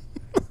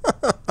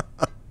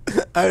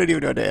 I don't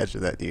even know how to answer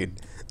that, dude.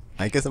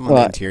 I guess I'm on the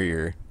Well,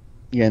 interior.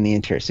 you're in the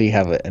interior, so you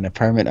have an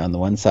apartment on the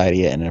one side of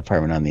you and an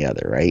apartment on the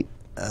other, right?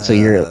 So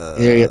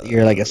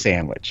you're like a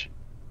sandwich.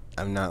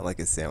 I'm not like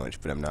a sandwich,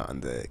 but I'm not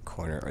on the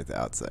corner or the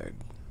outside.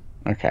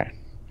 Okay.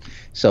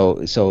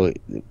 So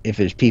if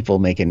there's people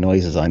making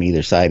noises on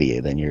either side of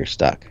you, then you're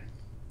stuck.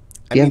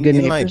 I Do you have mean,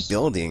 good in my neighbors?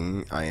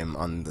 building, I am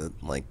on the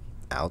like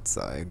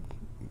outside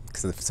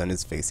because the sun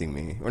is facing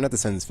me, or not the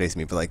sun is facing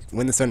me, but like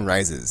when the sun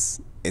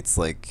rises, it's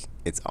like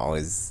it's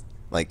always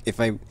like if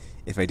I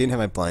didn't have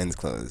my blinds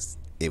closed,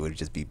 it would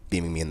just be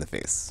beaming me in the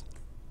face.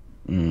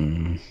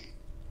 Mm.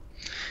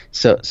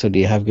 So do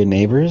you have good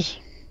neighbors?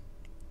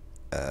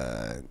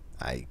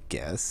 I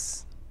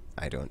guess.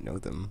 I don't know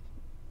them,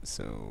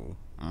 so.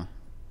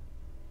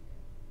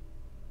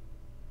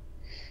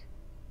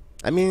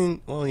 I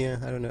mean, well, yeah,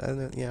 I don't know. I don't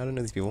know. Yeah, I don't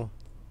know these people.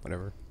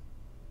 Whatever.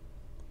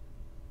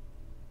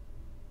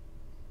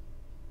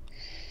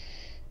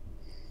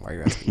 Why are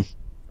you asking?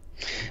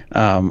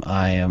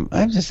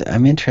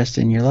 I'm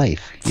interested in your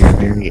life. You're a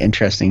very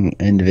interesting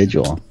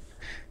individual.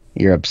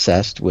 You're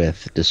obsessed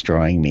with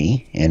destroying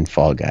me in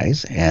Fall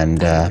Guys,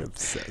 and I'm not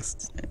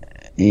obsessed.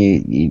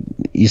 you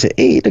say,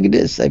 "Hey, look at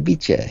this! I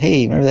beat you."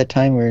 Hey, remember that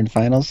time we were in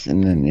finals?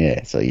 And then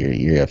yeah, so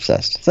you're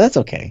obsessed. So that's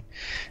okay.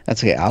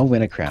 That's okay. I'll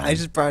win a I crown.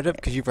 just brought it up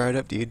because you brought it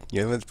up, dude.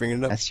 You're the one that's bringing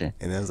it up. That's true.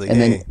 And I was like, And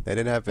then hey, that didn't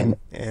and happen.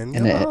 And you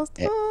and uh, lost.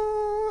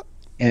 Ah.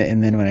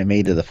 and then when I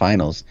made to the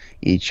finals,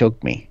 you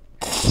choked me.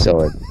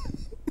 So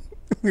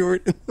We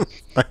weren't in the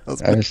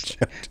finals, I but was,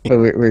 joking. but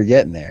we're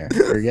getting there.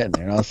 We're getting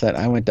there. And all of a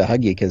sudden, I went to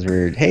hug you because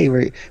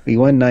we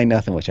won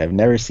 9-0, which I've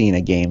never seen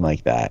a game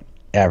like that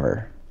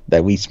ever.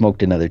 That we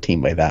smoked another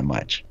team by that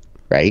much,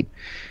 right?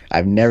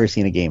 I've never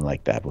seen a game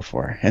like that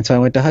before. And so I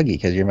went to hug you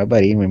because you're my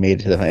buddy, and we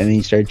made it to the. And then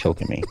you started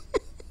choking me.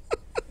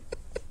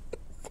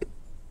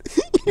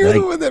 You're the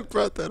Like one that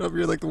brought that up.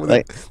 You're like the one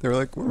that like they were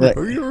like, like.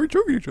 we're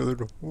choking each other.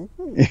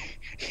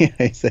 Yeah,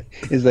 it's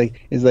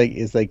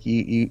like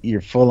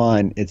you're full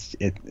on. It's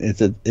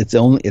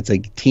a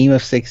team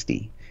of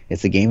 60.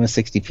 It's a game of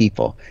 60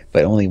 people,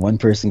 but only one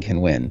person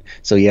can win.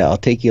 So yeah, I'll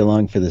take you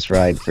along for this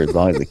ride for as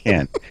long as I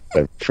can.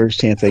 But first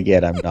chance I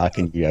get, I'm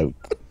knocking you out.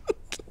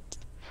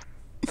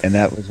 And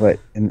that was what,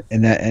 and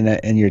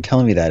you're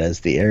telling me that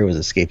as the air was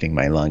escaping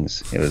my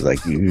lungs. It was like,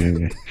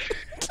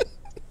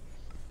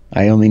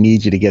 I only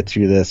need you to get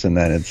through this, and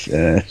then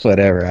it's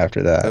whatever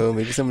after that. Oh,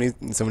 maybe somebody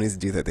needs to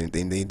do that.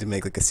 They need to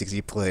make like a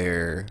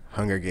 60-player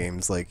Hunger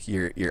Games. Like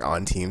you're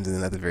on teams, and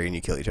then at the very end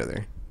you kill each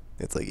other.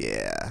 It's like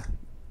yeah,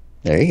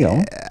 There you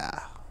go. yeah.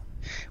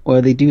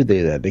 Well, they do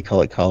that. They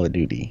call it Call of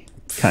Duty,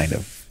 kind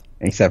of,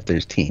 except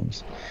there's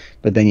teams.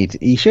 But then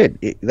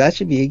that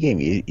should be a game.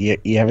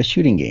 You have a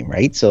shooting game,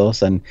 right? So all of a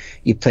sudden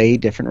you play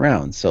different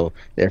rounds. So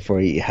therefore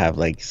you have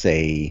like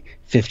say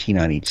 15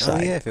 on each Oh yeah,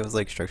 side. if it was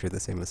like structured the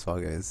same as Fall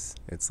Guys,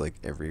 it's like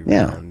every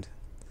Yeah, round.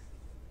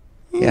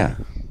 yeah.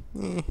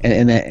 Eh.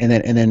 And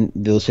then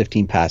those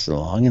 15 pass it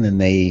along, and then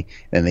they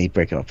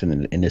break it up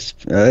in this.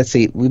 Let's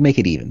say we make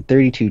it even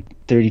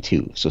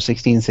 32. So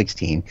 16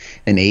 16,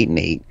 then 8 and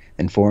 8,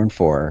 then 4 and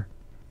 4,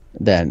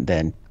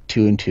 then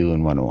 2 and 2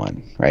 and 1 and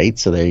 1, right?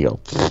 So there you go,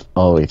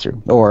 all the way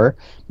through. Or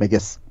make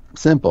it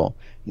simple.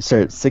 You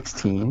start at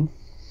 16,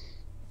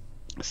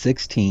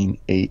 16,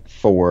 8,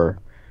 4,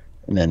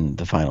 and then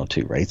the final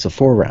two, right? So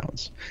 4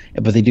 rounds.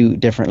 But they do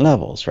different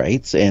levels,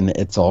 right? And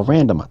it's all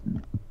random.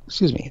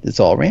 Excuse me. It's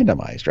all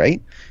randomized,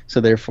 right? So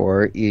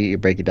therefore, you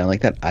break it down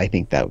like that. I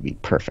think that would be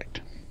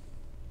perfect.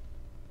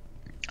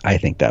 I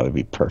think that would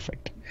be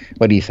perfect.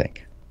 What do you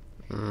think?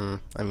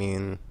 I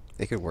mean,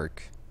 it could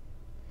work.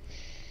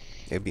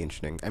 It'd be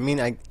interesting. I mean,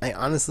 I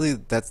honestly,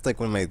 that's like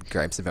one of my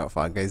gripes about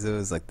Fall Guys though,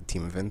 is like the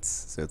team events.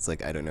 So it's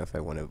like I don't know if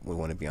I would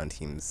want to be on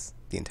teams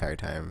the entire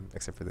time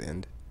except for the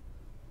end.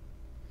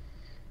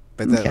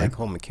 But that Okay. like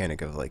whole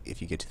mechanic of like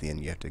if you get to the end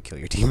you have to kill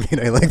your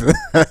teammate, I like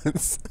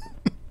that.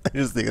 I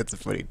just think that's a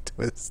funny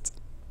twist.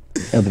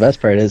 And the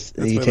best part is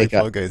That's you why like take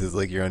up. Fall Guys is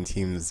like you're on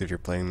teams if you're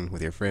playing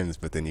with your friends,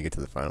 but then you get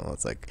to the final,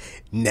 it's like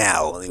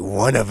now only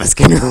one of us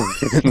can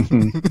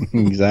win.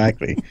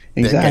 Exactly. There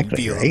can Exactly.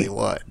 be only Right.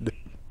 one.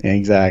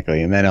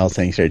 Exactly. And then all of a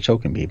sudden you start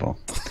choking people.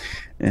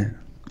 Yeah.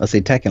 I'll say,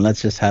 Tekken,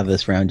 let's just have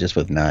this round just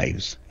with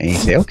knives. And you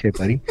say, okay,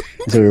 buddy.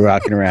 And so we're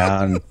walking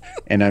around,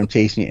 and I'm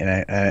chasing you,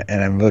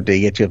 and I'm about to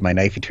get you with my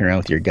knife. You turn around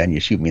with your gun, you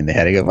shoot me in the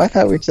head. I go, I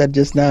thought we said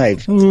just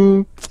knives.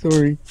 Oh,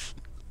 sorry.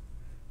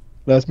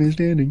 Last man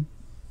standing.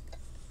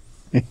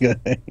 And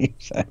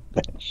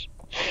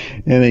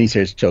then he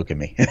starts choking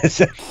me.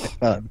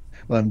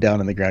 While I'm down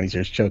on the ground, he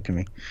starts choking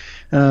me.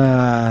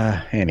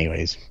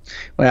 Anyways.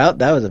 Well,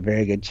 that was a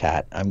very good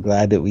chat. I'm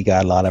glad that we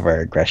got a lot of our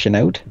aggression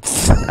out.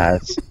 Uh,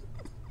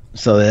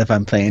 so that if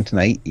I'm playing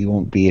tonight, you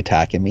won't be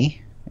attacking me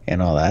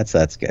and all that. So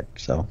that's good.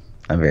 So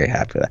I'm very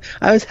happy with that.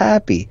 I was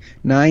happy.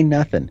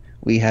 9-0.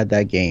 We had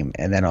that game,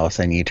 and then all of a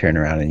sudden you turn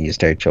around and you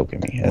start choking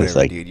me. I was Whatever,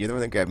 like, dude. You're the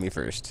one that grabbed me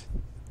first.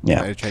 And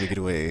yeah. I tried to get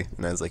away,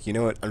 and I was like, you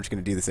know what? I'm just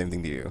gonna do the same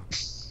thing to you.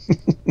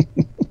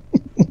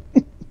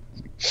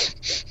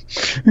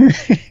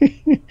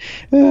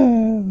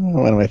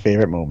 One of my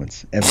favorite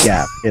moments of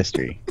Gap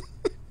history.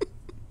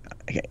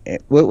 Okay,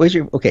 what was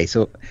your okay?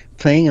 So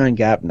playing on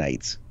Gap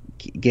nights,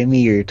 give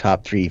me your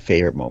top 3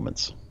 favorite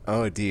moments.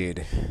 Oh,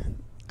 dude.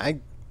 I,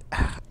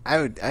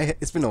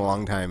 it's been a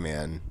long time,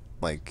 man.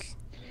 Like,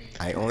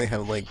 I only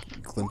have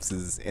like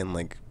glimpses and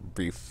like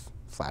brief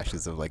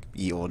flashes of like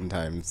olden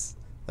times,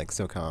 like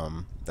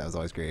SOCOM. That was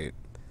always great.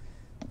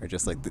 Or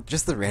just like the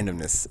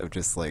randomness of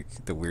just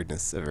like the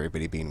weirdness of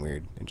everybody being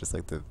weird and just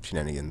like the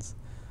shenanigans.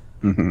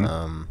 Hmm.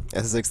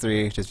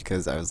 SSX3 just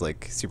because I was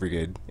like super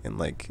good and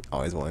like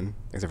always won,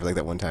 except for like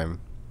that one time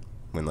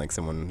when like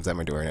someone was at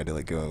my door and I had to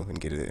like go and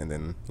get it and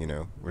then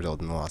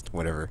result in the lost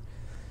whatever.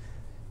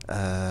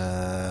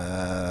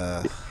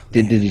 Uh,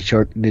 Did man,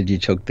 you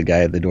choke the guy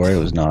at the door that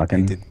was I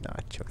knocking? did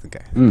not choke the guy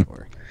at Mm, the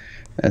door.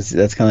 that's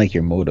kind of like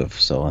your motive.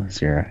 So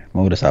it's your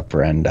modus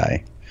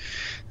operandi.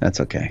 That's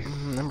okay.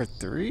 Number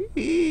three.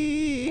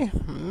 I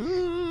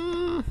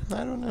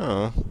don't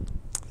know.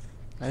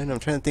 I don't know. I'm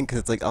trying to think because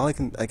it's like all I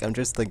can like. I'm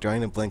just like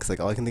drawing a blank. 'Cause, like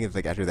all I can think of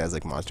like after that is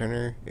like Monster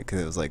Hunter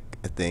because it was like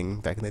a thing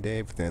back in the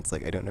day. But then it's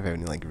like I don't know if I have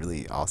any like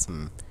really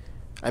awesome.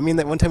 I mean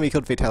that one time we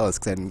killed Fatalis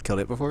because I hadn't killed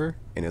it before,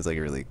 and it was like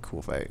a really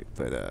cool fight.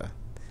 But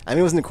I mean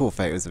it wasn't a cool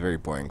fight. It was a very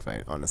boring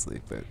fight,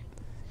 honestly. But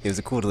it was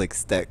a cool to like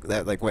stack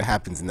that like what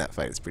happens in that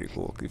fight is pretty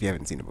cool if you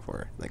haven't seen it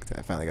before. Like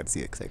I finally got to see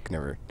it because I could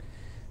never.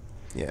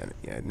 Yeah,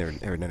 never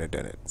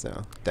done it.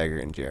 So Dagger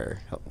and JR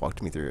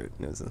walked me through it.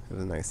 And it was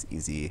a nice,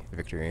 easy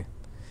victory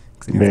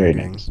because I knew what they were Very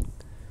doing. nice.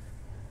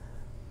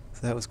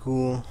 So that was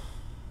cool.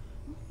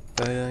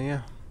 But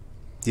yeah,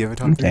 do you have a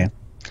top three? Okay.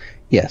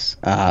 Yes.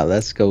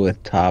 Let's go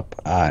with top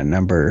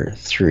number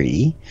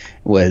three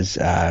was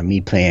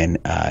me playing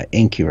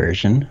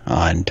Incuversion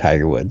on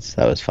Tiger Woods.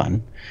 That was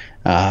fun.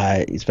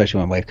 Especially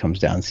when my wife comes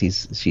down,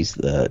 she's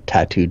the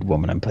tattooed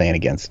woman I'm playing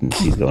against, and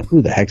she's going,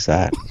 "Who the heck's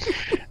that?"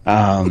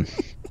 Um,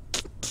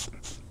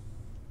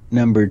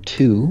 Number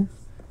two,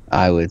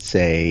 I would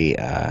say,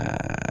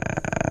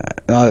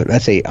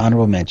 let's say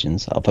honorable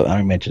mentions. I'll put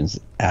honorable mentions.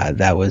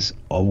 That was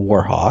a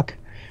Warhawk,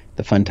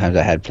 the fun times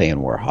I had playing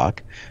Warhawk.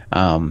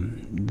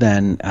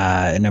 Then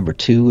number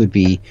two would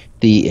be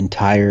the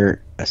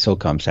entire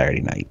SOCOM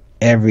Saturday night.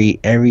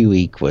 Every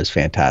week was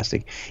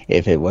fantastic.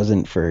 If it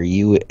wasn't for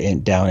you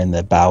down in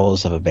the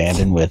bowels of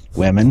abandon with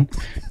women,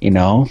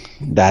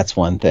 that's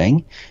one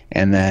thing.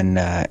 And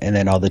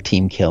then all the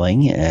team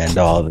killing and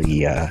all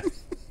the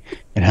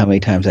and how many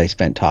times I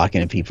spent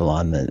talking to people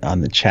on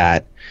the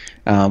chat.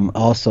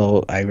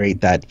 Also, I rate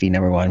that to be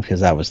number one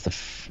because that was the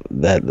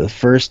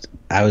first.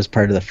 I was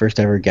part of the first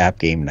ever Gap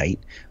game night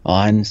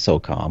on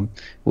SOCOM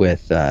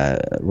with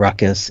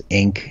Ruckus,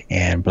 Ink,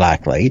 and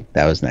Blacklight.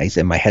 That was nice,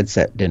 and my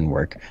headset didn't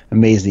work.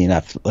 Amazingly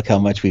enough, look how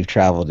much we've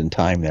traveled in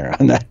time there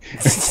on that.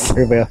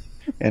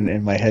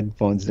 and my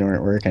headphones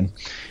weren't working.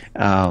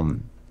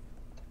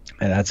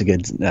 And that's a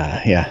good,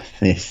 yeah.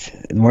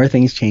 The more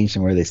things change, the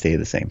more they stay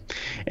the same.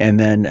 And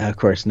then, of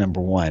course,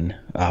 number one,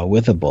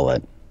 with a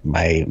bullet,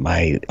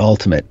 my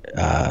ultimate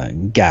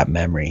gap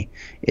memory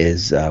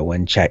is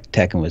when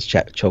Tekken was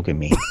choking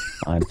me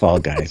on Fall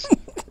Guys.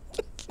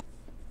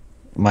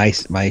 My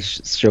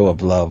show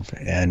of love,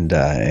 and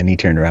he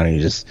turned around and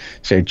he just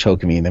started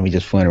choking me, and then we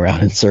just went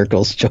around in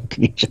circles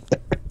choking each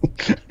other.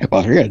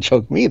 Well, if you're gonna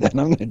choke me, then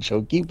I'm gonna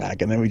choke you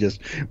back, and then we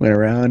just went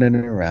around and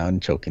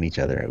around choking each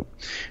other out.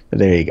 But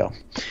there you go.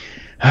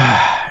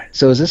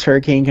 So is this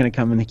hurricane gonna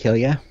come and kill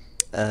you?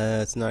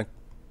 It's not.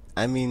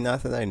 I mean,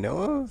 not that I know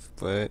of,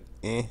 but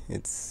it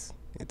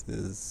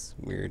is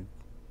weird.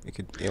 It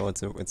could,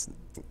 it's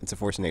a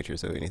force of nature,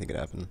 so anything could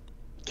happen.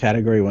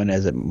 Category 1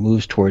 as it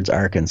moves towards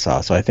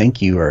Arkansas, so I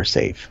think you are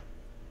safe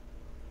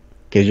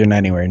because you're not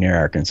anywhere near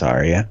Arkansas,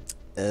 are you?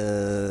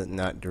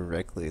 Not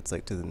directly. It's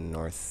like to the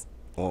north.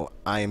 Well,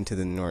 I am to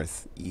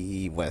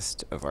the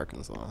west of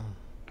Arkansas.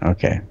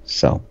 Okay,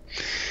 so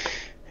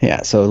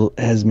yeah, so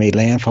it has made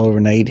landfall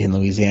overnight in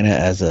Louisiana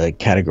as a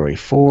Category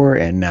 4,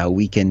 and now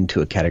weakened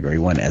to a Category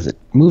 1 as it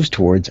moves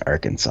towards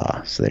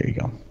Arkansas. So there you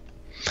go.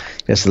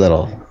 Just a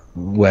little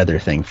weather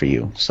thing for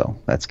you, so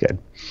that's good.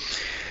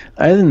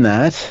 Other than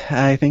that,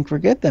 I think we're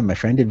good then, my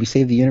friend. Did we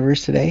save the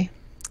universe today?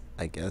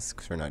 I guess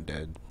because we're not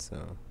dead,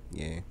 so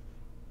yay.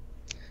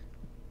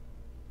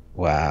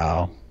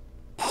 Wow.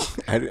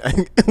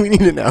 We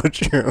need an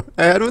outro.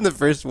 I had one the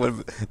first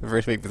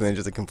week, but then I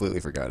just completely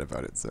forgot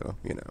about it. So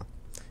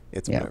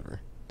it's Yeah.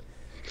 whatever.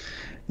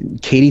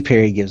 Katy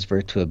Perry gives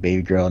birth to a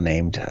baby girl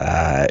named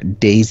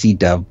Daisy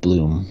Dove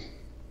Bloom.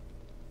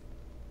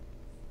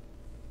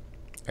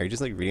 Are you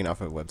just like reading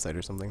off a website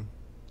or something?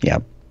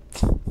 Yep.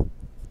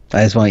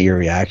 I just want your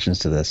reactions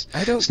to this.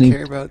 I don't Snoop,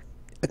 care about.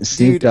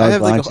 Snoop Dude, Dogg I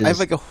have launches.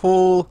 like a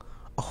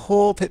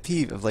whole pet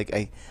peeve of like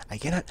I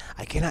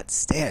cannot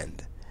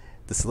stand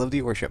the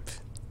celebrity worship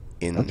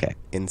Okay.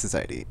 in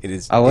society. It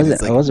is I it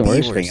is like wasn't the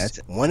worshiping. worst.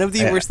 One of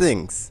the worst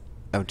things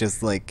of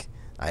just like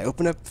I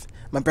open up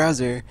my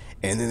browser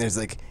and then there's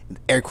like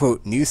air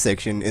quote news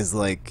section is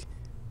like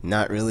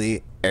not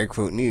really air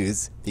quote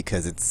news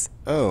because it's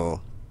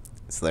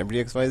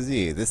celebrity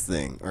XYZ this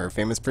thing or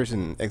famous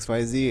person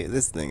XYZ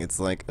this thing. It's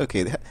like,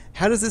 okay,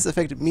 how does this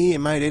affect me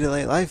in my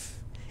day-to-day life?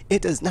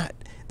 It does not.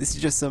 This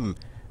is just some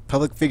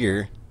public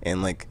figure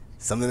and like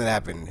something that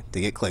happened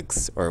to get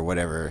clicks or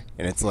whatever,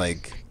 and it's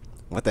like,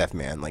 what the f,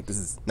 man? Like, this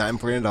is not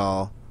important at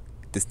all.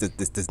 This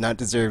does not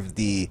deserve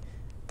the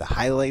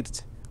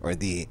highlight or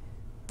the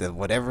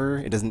whatever.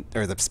 It doesn't,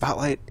 or the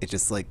spotlight. It's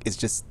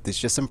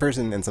just some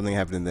person and something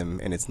happened to them,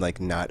 and it's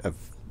like not of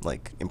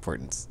like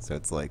importance. So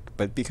it's like,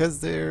 but because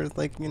they're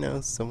like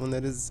someone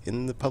that is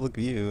in the public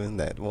view and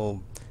that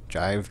will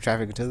drive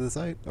traffic to the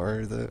site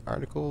or the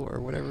article or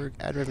whatever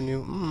ad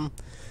revenue.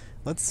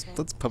 Let's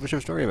publish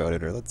a story about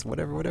it or let's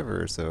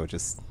whatever. So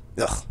just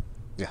ugh.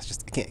 Yeah, it's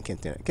just I can't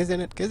stand it. Can't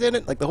stand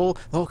it. Like the whole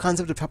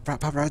concept of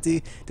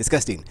paparazzi,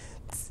 disgusting.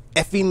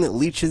 Effing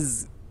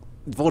leeches,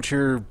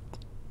 vulture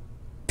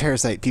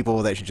parasite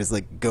people that should just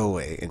like go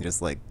away and just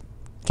like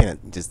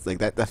can't just like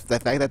that. The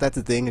fact that that's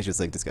a thing is just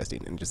like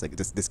disgusting and just like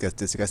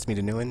disgusts me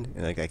to no end.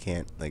 And like I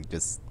can't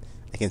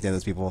stand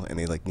those people, and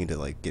they like need to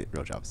like get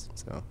real jobs.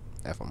 So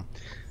f them.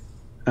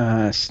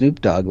 Snoop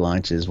Dogg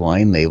launches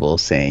wine label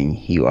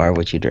saying "You are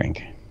what you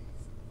drink."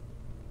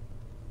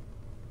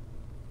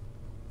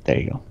 There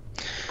you go.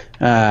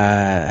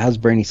 How's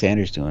Bernie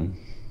Sanders doing?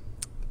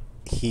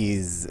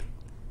 He's,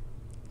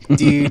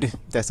 dude.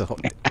 That's a whole.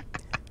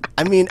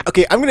 I mean,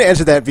 okay, I'm gonna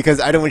answer that because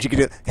I don't want you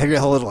to have your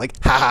whole little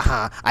like ha ha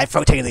ha. I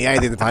photo in the eye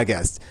of the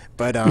podcast,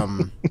 but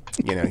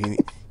you know,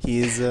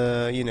 he's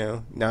you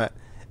know, not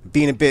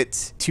being a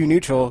bit too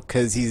neutral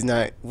because he's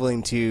not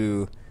willing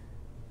to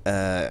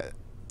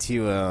what's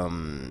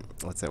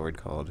that word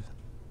called?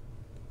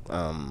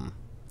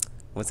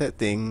 What's that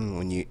thing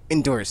when you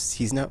endorse?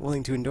 He's not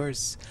willing to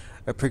endorse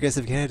a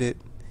progressive candidate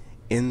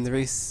in the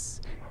race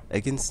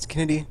against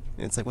Kennedy.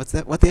 And it's like, what's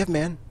that? What the F,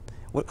 man?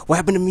 What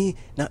happened to me?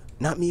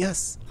 Not me,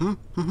 us.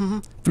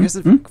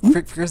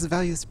 Progressive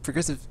values,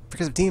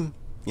 progressive team.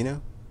 You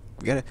know,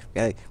 we gotta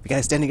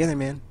stand together,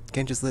 man.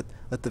 Can't just let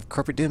the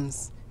corporate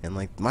dims and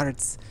like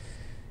moderates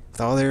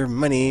with all their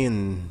money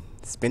and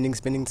spending.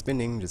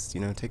 Just,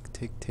 you know, take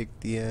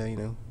the you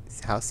know,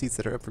 house seats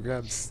that are up for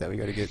grabs that we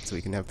got to get so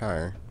we can have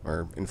power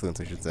or influence,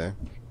 I should say,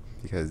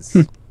 because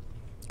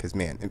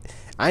man,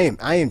 I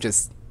am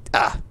just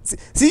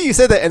see, you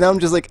said that and I'm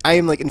just like, I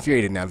am like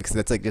infuriated now because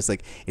that's like just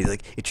like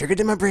it triggered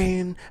in my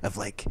brain of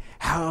like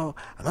how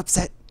I'm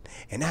upset.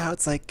 And now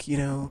it's like, you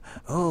know,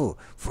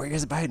 4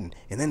 years of Biden,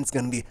 and then it's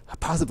going to be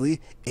possibly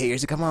 8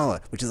 years of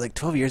Kamala, which is like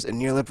 12 years of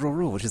neoliberal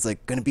rule, which is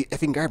like going to be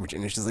effing garbage.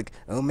 And it's just like,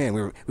 oh man,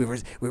 we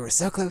were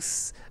so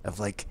close of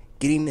like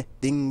getting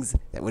things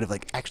that would have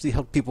like actually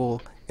helped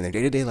people in their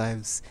day-to-day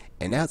lives,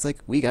 and now it's like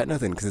we got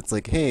nothing because it's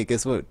like, hey,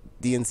 guess what?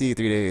 DNC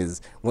 3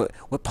 days.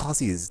 What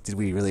policies did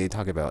we really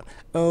talk about?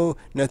 Oh,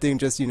 nothing.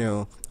 Just, you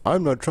know,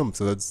 I'm not Trump,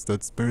 so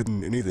that's better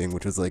than anything.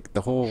 Which was like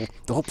the whole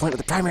point of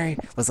the primary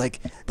was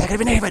like that could have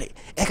been anybody.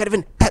 It could have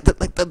been at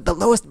the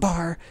lowest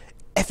bar,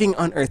 effing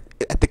on Earth,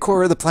 at the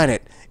core of the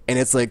planet, and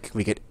it's like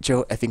we get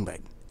Joe effing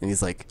Biden, and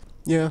he's like,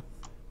 yeah,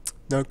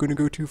 not gonna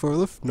go too far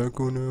left, not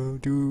gonna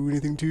do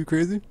anything too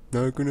crazy,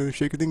 not gonna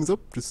shake things up,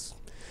 just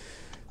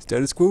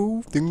status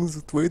quo,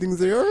 things the way things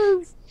they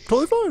are,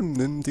 totally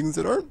fine. And things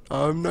that aren't,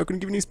 I'm not gonna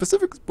give any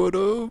specifics, but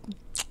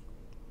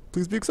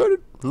please be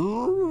excited.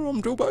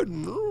 I'm Joe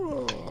Biden.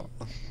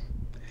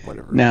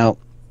 Whatever. Now,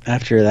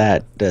 after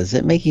that, does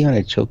it make you want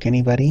to choke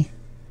anybody?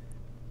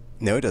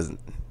 No, it doesn't,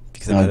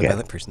 because I'm not a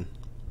violent person.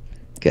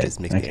 Good. It just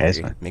makes me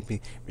angry. Make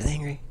me really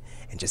angry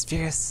and just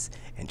furious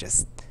and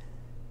just.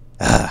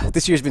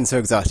 This year's been so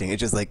exhausting.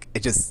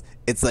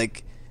 It's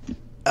like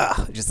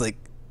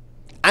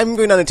I'm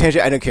going on a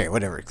tangent. I don't care.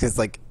 Whatever. Because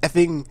like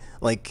effing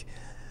like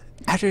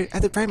after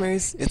the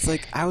primaries, it's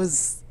like I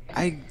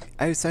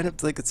signed up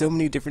to like so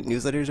many different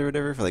newsletters or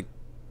whatever for like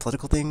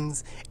political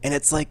things, and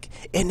it's like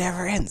it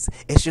never ends.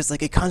 It's just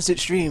like a constant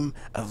stream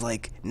of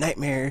like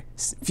nightmare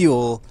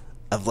fuel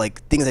of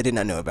like things I did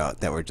not know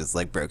about that were just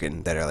like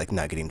broken, that are like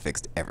not getting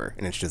fixed ever.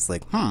 And it's just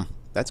like,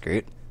 that's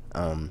great.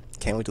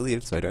 Can't wait to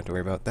leave so I don't have to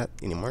worry about that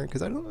anymore,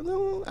 because I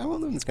won't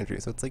live in this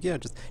country. So it's like, yeah,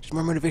 just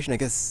more motivation, I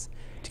guess,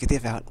 to get the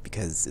F out,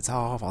 because it's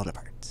all falling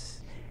apart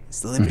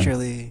slowly but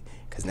surely,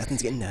 because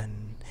nothing's getting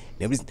done.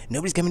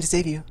 Nobody's coming to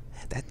save you.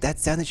 That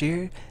sound that you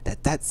hear,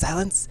 that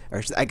silence,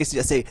 or I guess you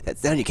just say that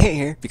sound you can't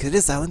hear because it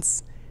is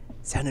silence,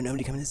 sound of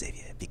nobody coming to save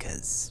you,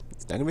 because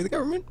it's not gonna be the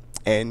government,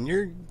 and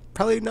you're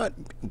probably not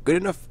good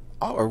enough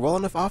or well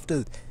enough off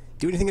to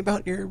do anything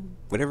about your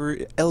whatever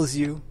ails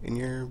you in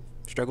your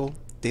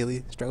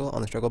daily struggle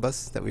on the struggle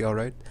bus that we all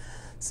ride.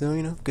 So,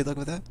 you know, good luck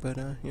with that, but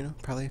you know,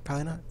 probably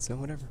not. So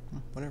whatever.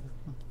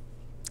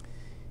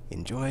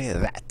 Enjoy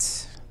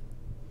that.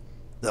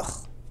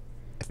 Ugh.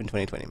 F in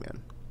 2020,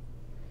 man.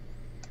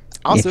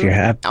 Also,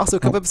 a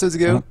couple episodes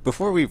ago,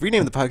 before we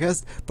renamed the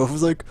podcast, Buff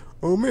was like,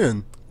 "Oh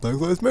man, Black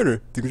Lives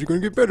Matter. Things are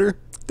going to get better."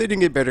 They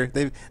didn't get better.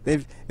 They've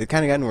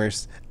kind of gotten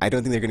worse. I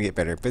don't think they're going to get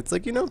better. But it's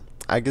like, you know,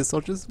 I guess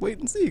I'll just wait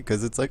and see,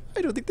 because it's like,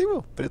 I don't think they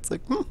will. But it's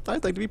like,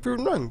 I'd like to be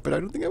proven wrong, but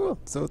I don't think I will.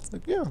 So it's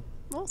like, yeah,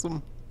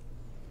 awesome.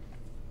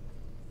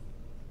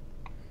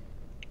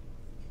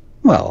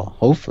 Well,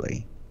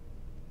 hopefully.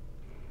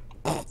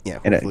 Yeah,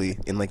 hopefully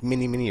in like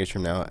many years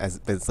from now.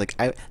 But it's like,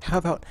 how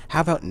about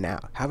now?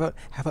 How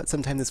about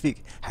sometime this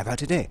week? How about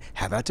today?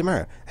 How about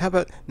tomorrow? How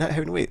about not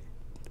having to wait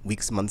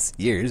weeks, months,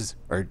 years?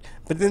 But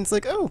then it's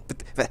like, okay,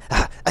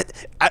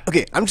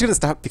 I'm just gonna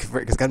stop because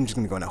I'm just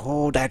gonna go on a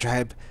whole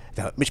diatribe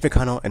about Mitch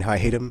McConnell and how I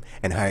hate him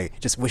and how I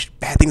just wish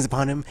bad things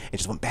upon him and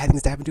just want bad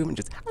things to happen to him, and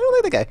just, I don't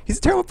like that guy. He's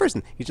a terrible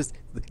person. He's just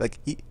like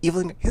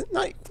evil. He's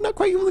not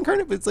quite evil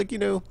incarnate, but it's like, you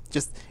know,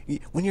 just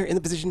when you're in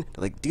the position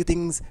to like do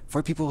things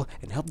for people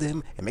and help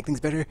them and make things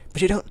better,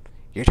 but you don't.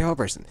 You're a terrible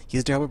person. He's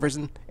a terrible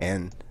person,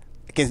 and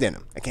I can't stand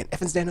him. I can't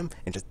effing stand him,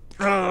 and just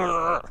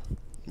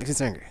makes me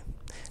so angry.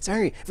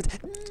 Sorry.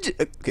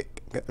 Okay,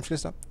 I'm just gonna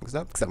stop. Because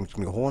I'm just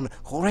gonna go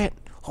whole rant,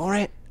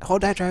 whole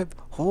diatribe,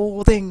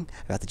 whole thing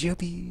about the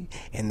GOP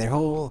and their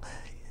whole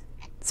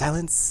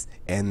silence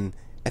and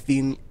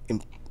effing,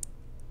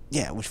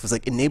 yeah, which was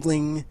like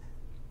enabling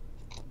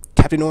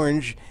Captain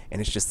Orange,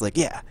 and it's just like,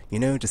 yeah,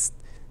 just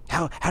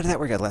how did that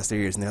work out the last 3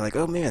 years? And they're like,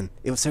 oh man,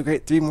 it was so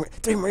great, three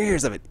more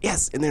years of it,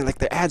 yes. And they're like,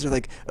 their ads are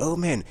like, oh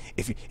man,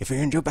 if you're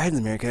in Joe Biden's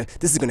America,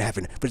 this is gonna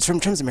happen, but it's from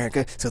Trump's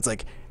America, so it's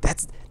like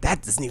that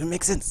doesn't even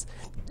make sense.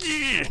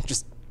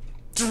 Just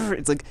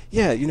it's like,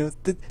 yeah,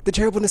 the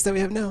terribleness that we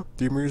have now.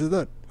 3 more years of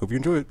that. Hope you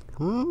enjoy it.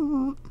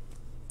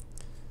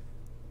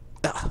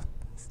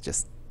 It's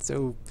just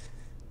so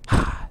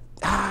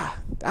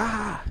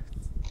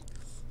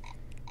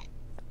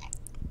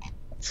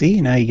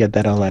See, now you get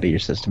that all out of your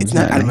system. It's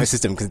not out of my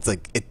system because it's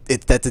like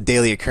that's a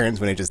daily occurrence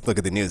when I just look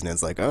at the news and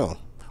it's like, oh,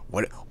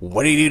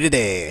 what do you do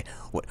today?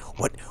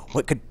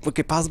 What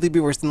could possibly be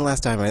worse than the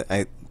last time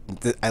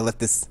I left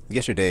this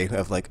yesterday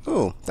of like,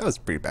 oh, that was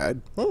pretty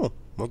bad. Oh,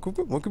 what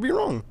could be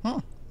wrong?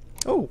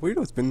 Oh, wait,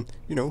 it's been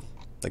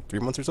like 3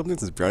 months or something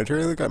since Breonna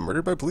Taylor got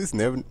murdered by police and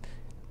they haven't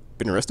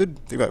been arrested.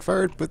 They got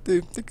fired, but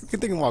they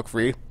can walk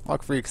free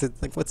because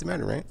it's like, what's the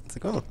matter, right? It's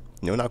like, oh,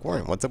 no knock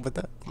warrant. What's up with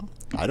that?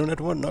 I don't have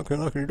to knock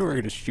on your door. I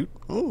can just shoot.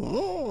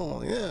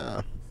 Oh,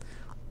 yeah.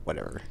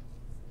 Whatever.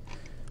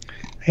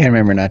 I can't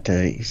remember not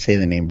to say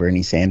the name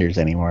Bernie Sanders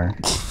anymore.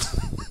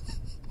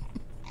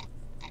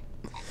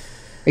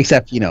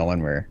 Except, when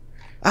we're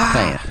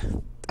playing.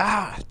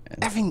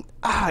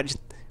 Just,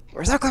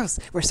 we're so close.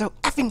 We're so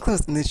effing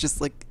close. And it's just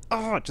like,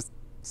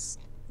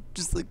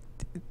 just like,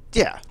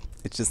 yeah.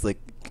 It's just like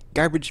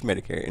garbage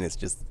Medicare. And it's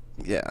just,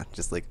 yeah,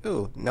 just like,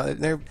 oh, now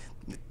they're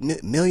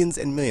millions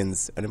and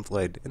millions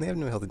unemployed. And they have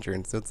no health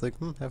insurance. So it's like,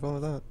 have fun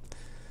with that.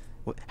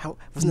 How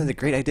wasn't that a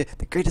great idea?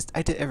 The greatest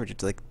idea ever.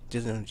 Just like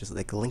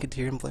link it to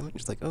your employment.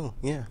 Just like, oh,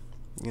 yeah.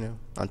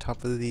 On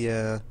top of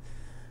the,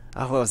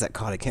 what was that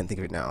called? I can't think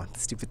of it now. The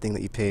stupid thing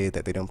that you pay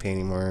that they don't pay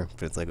anymore,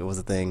 but it's like, it was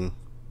a thing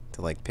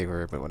to like pay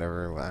for it, but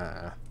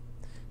whatever.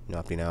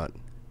 Opting out,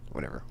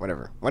 whatever.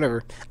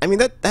 I mean,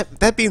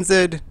 that being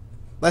said,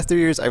 last 3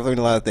 years I've learned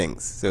a lot of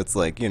things. So it's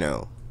like,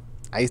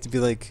 I used to be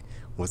like,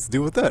 what's the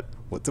deal with that?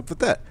 What's up with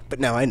that? But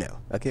now I know.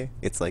 Okay,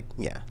 it's like,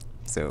 yeah.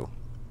 So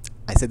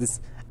I said this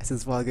a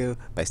while ago,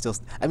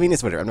 but I mean,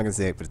 it's whatever. I'm not gonna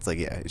say it, but it's like,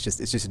 yeah, it's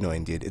just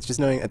annoying, dude. It's just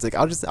annoying. It's like,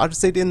 I'll just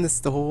say to end this,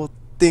 the whole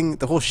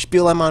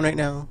spiel I'm on right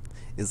now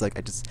is like,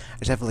 I just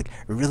have like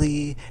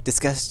really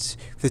disgust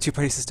with the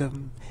two-party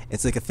system.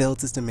 It's like a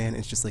failed system, man.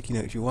 It's just like,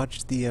 if you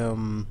watch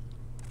the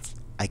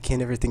I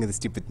can't ever think of the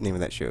stupid name of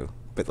that show,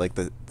 but like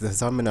the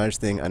Hassan Minaj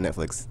thing on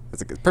Netflix.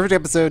 It's like a perfect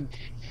episode.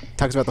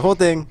 Talks about the whole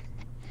thing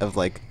of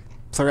like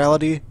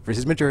plurality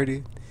versus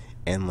majority,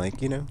 and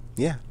like,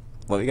 yeah,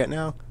 what we got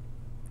now,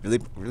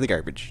 really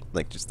garbage.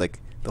 Like, just like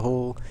the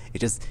whole, it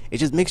just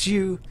makes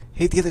you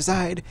hate the other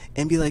side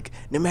and be like,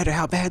 no matter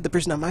how bad the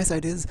person on my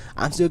side is,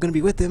 I'm still gonna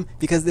be with them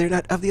because they're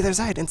not of the other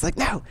side. And it's like,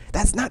 no,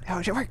 that's not how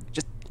it should work.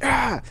 Just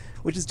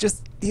which is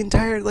just the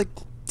entire like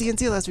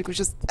DNC last week was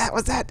just that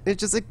was that. It's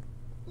just like,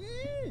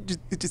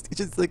 it's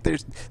just like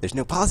there's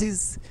no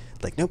policies,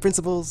 like no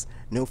principles,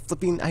 no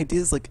flipping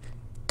ideas. Like,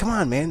 come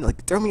on, man,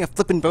 like throw me a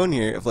flipping bone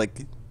here of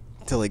like,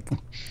 to like,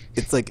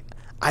 it's like,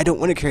 I don't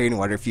want to carry any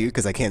water for you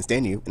because I can't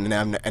stand you, and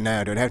now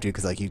I don't have to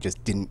because like you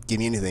just didn't give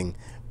me anything.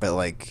 But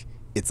like,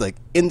 it's like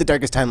in the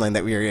darkest timeline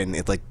that we are in,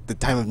 it's like the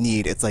time of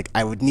need. It's like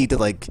I would need to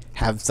like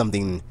have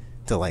something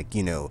to like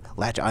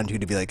latch onto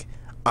to be like,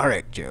 all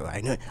right, Joe,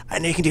 I know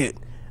you can do it,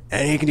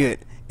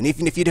 and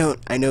even if you don't,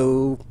 I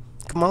know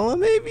Kamala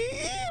maybe.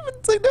 But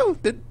it's like, no,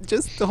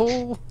 just the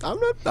whole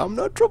I'm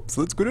not Trump,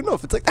 so that's good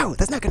enough. It's like, no,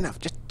 that's not good enough.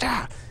 Just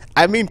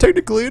I mean,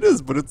 technically it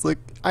is, but it's like,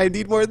 I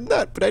need more than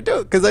that, but I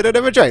don't, because I don't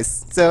have a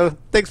choice. So,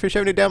 thanks for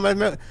shoving it down my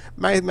mouth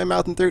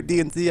and throat,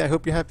 DNC. I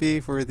hope you're happy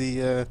for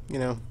the,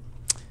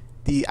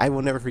 the I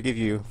will never forgive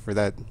you for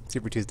that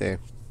Super Tuesday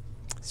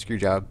screw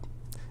job.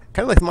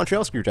 Kind of like the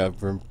Montreal screw job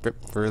for the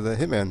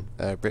Hitman.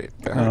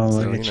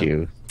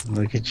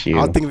 Look at you.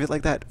 I'll think of it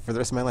like that for the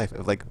rest of my life.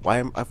 Of like,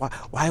 why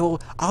I will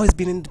always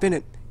be an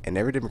independent and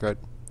never a Democrat.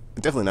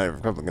 Definitely not a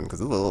Republican, because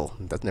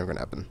that's never going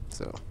to happen,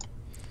 so.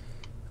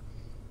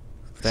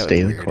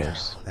 Stay the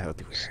course. That would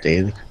be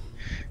weird.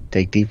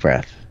 Take deep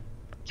breath.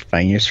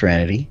 Find your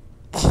serenity.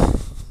 And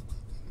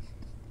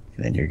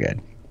then you're good.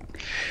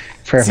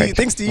 Perfect. See,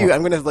 thanks to you,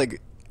 I'm gonna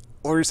like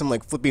order some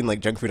like flipping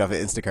like junk food off of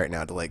Instacart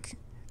now to like,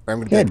 or I'm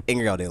gonna be like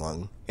angry all day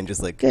long and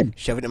just like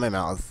shove it in my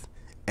mouth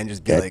and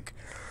just be like,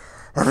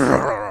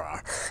 I'm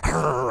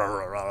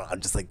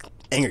just like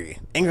angry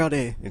all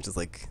day and just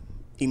like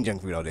eating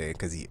junk food all day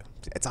because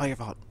it's all your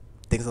fault.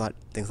 Thanks a lot,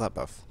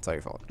 Buff. It's all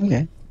your fault.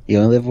 Okay, you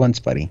only live once,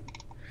 buddy.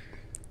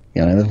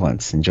 You only live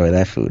once. Enjoy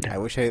that food. I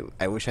wish I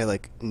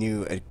like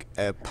knew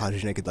a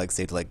politician I could like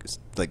say to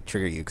like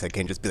trigger you, because I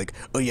can't just be like,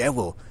 oh yeah,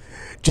 well,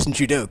 Justin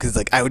Trudeau, because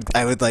like I would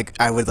like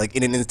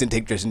in an instant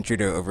take Justin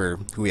Trudeau over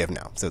who we have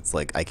now. So it's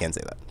like I can't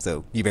say that.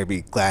 So you better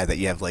be glad that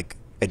you have like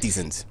a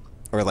decent,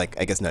 or like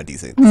I guess not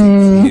decent. You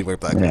need to wear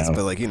black clothes,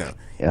 but like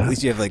at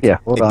least you have like a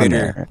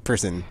better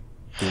person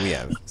than we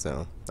have.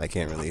 So I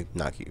can't really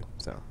knock you.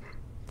 So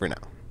for now.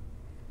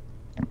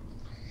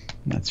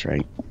 That's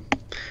right.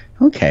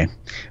 Okay.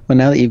 Well,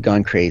 now that you've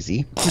gone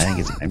crazy, I think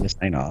it's time to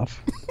sign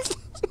off.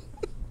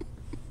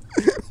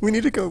 We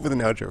need to come up with an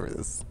outro for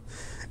this.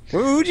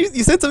 What would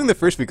you said something the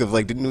first week of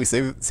like, didn't we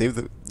save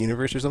the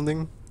universe or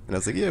something? And I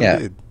was like, yeah, we Yeah,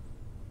 did.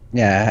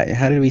 yeah.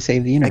 How did we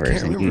save the I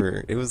universe? can't And you,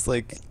 remember. It was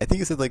like I think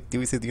you said like, did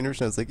we save the universe?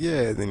 And I was like,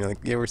 yeah. And then you're like,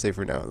 yeah, we're safe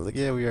for now. I was like,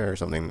 yeah, we are, or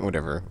something.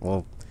 Whatever.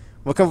 Well,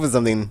 we'll come up with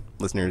something,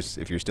 listeners,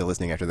 if you're still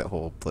listening after that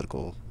whole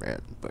political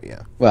rant. But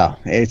yeah. well,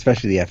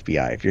 especially the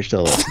FBI, if you're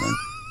still listening.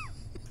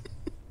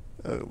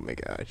 Oh my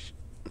gosh.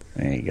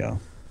 There you go.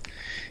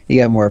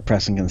 You got more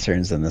pressing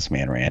concerns than this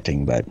man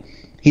ranting, but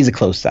he's a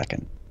close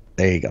second.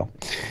 There you go.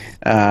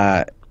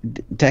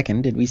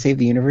 Tekken, did we save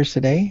the universe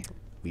today?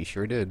 We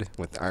sure did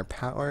with our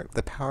power,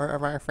 the power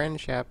of our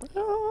friendship.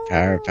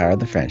 Power of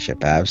the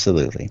friendship,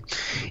 absolutely.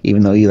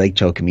 Even though you like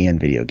choking me in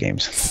video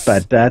games,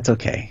 but that's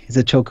okay. It's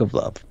a choke of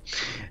love.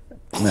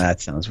 That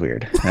sounds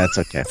weird. That's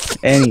okay.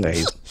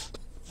 Anyways,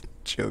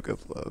 Choke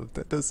of love.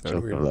 That does sound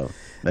choke weird. of love.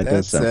 That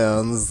Does sound.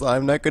 sounds.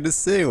 I'm not going to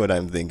say what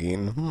I'm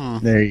thinking.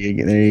 There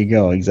you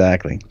go.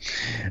 Exactly.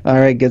 All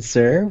right, good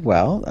sir.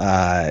 Well,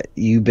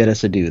 you bid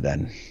us adieu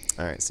then.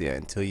 All right. So yeah,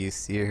 until you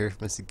see or hear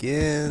from us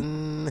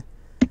again.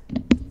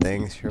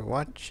 Thanks for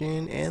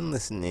watching and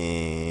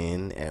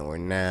listening, and we're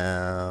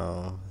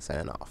now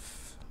signing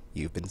off.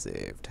 You've been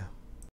saved.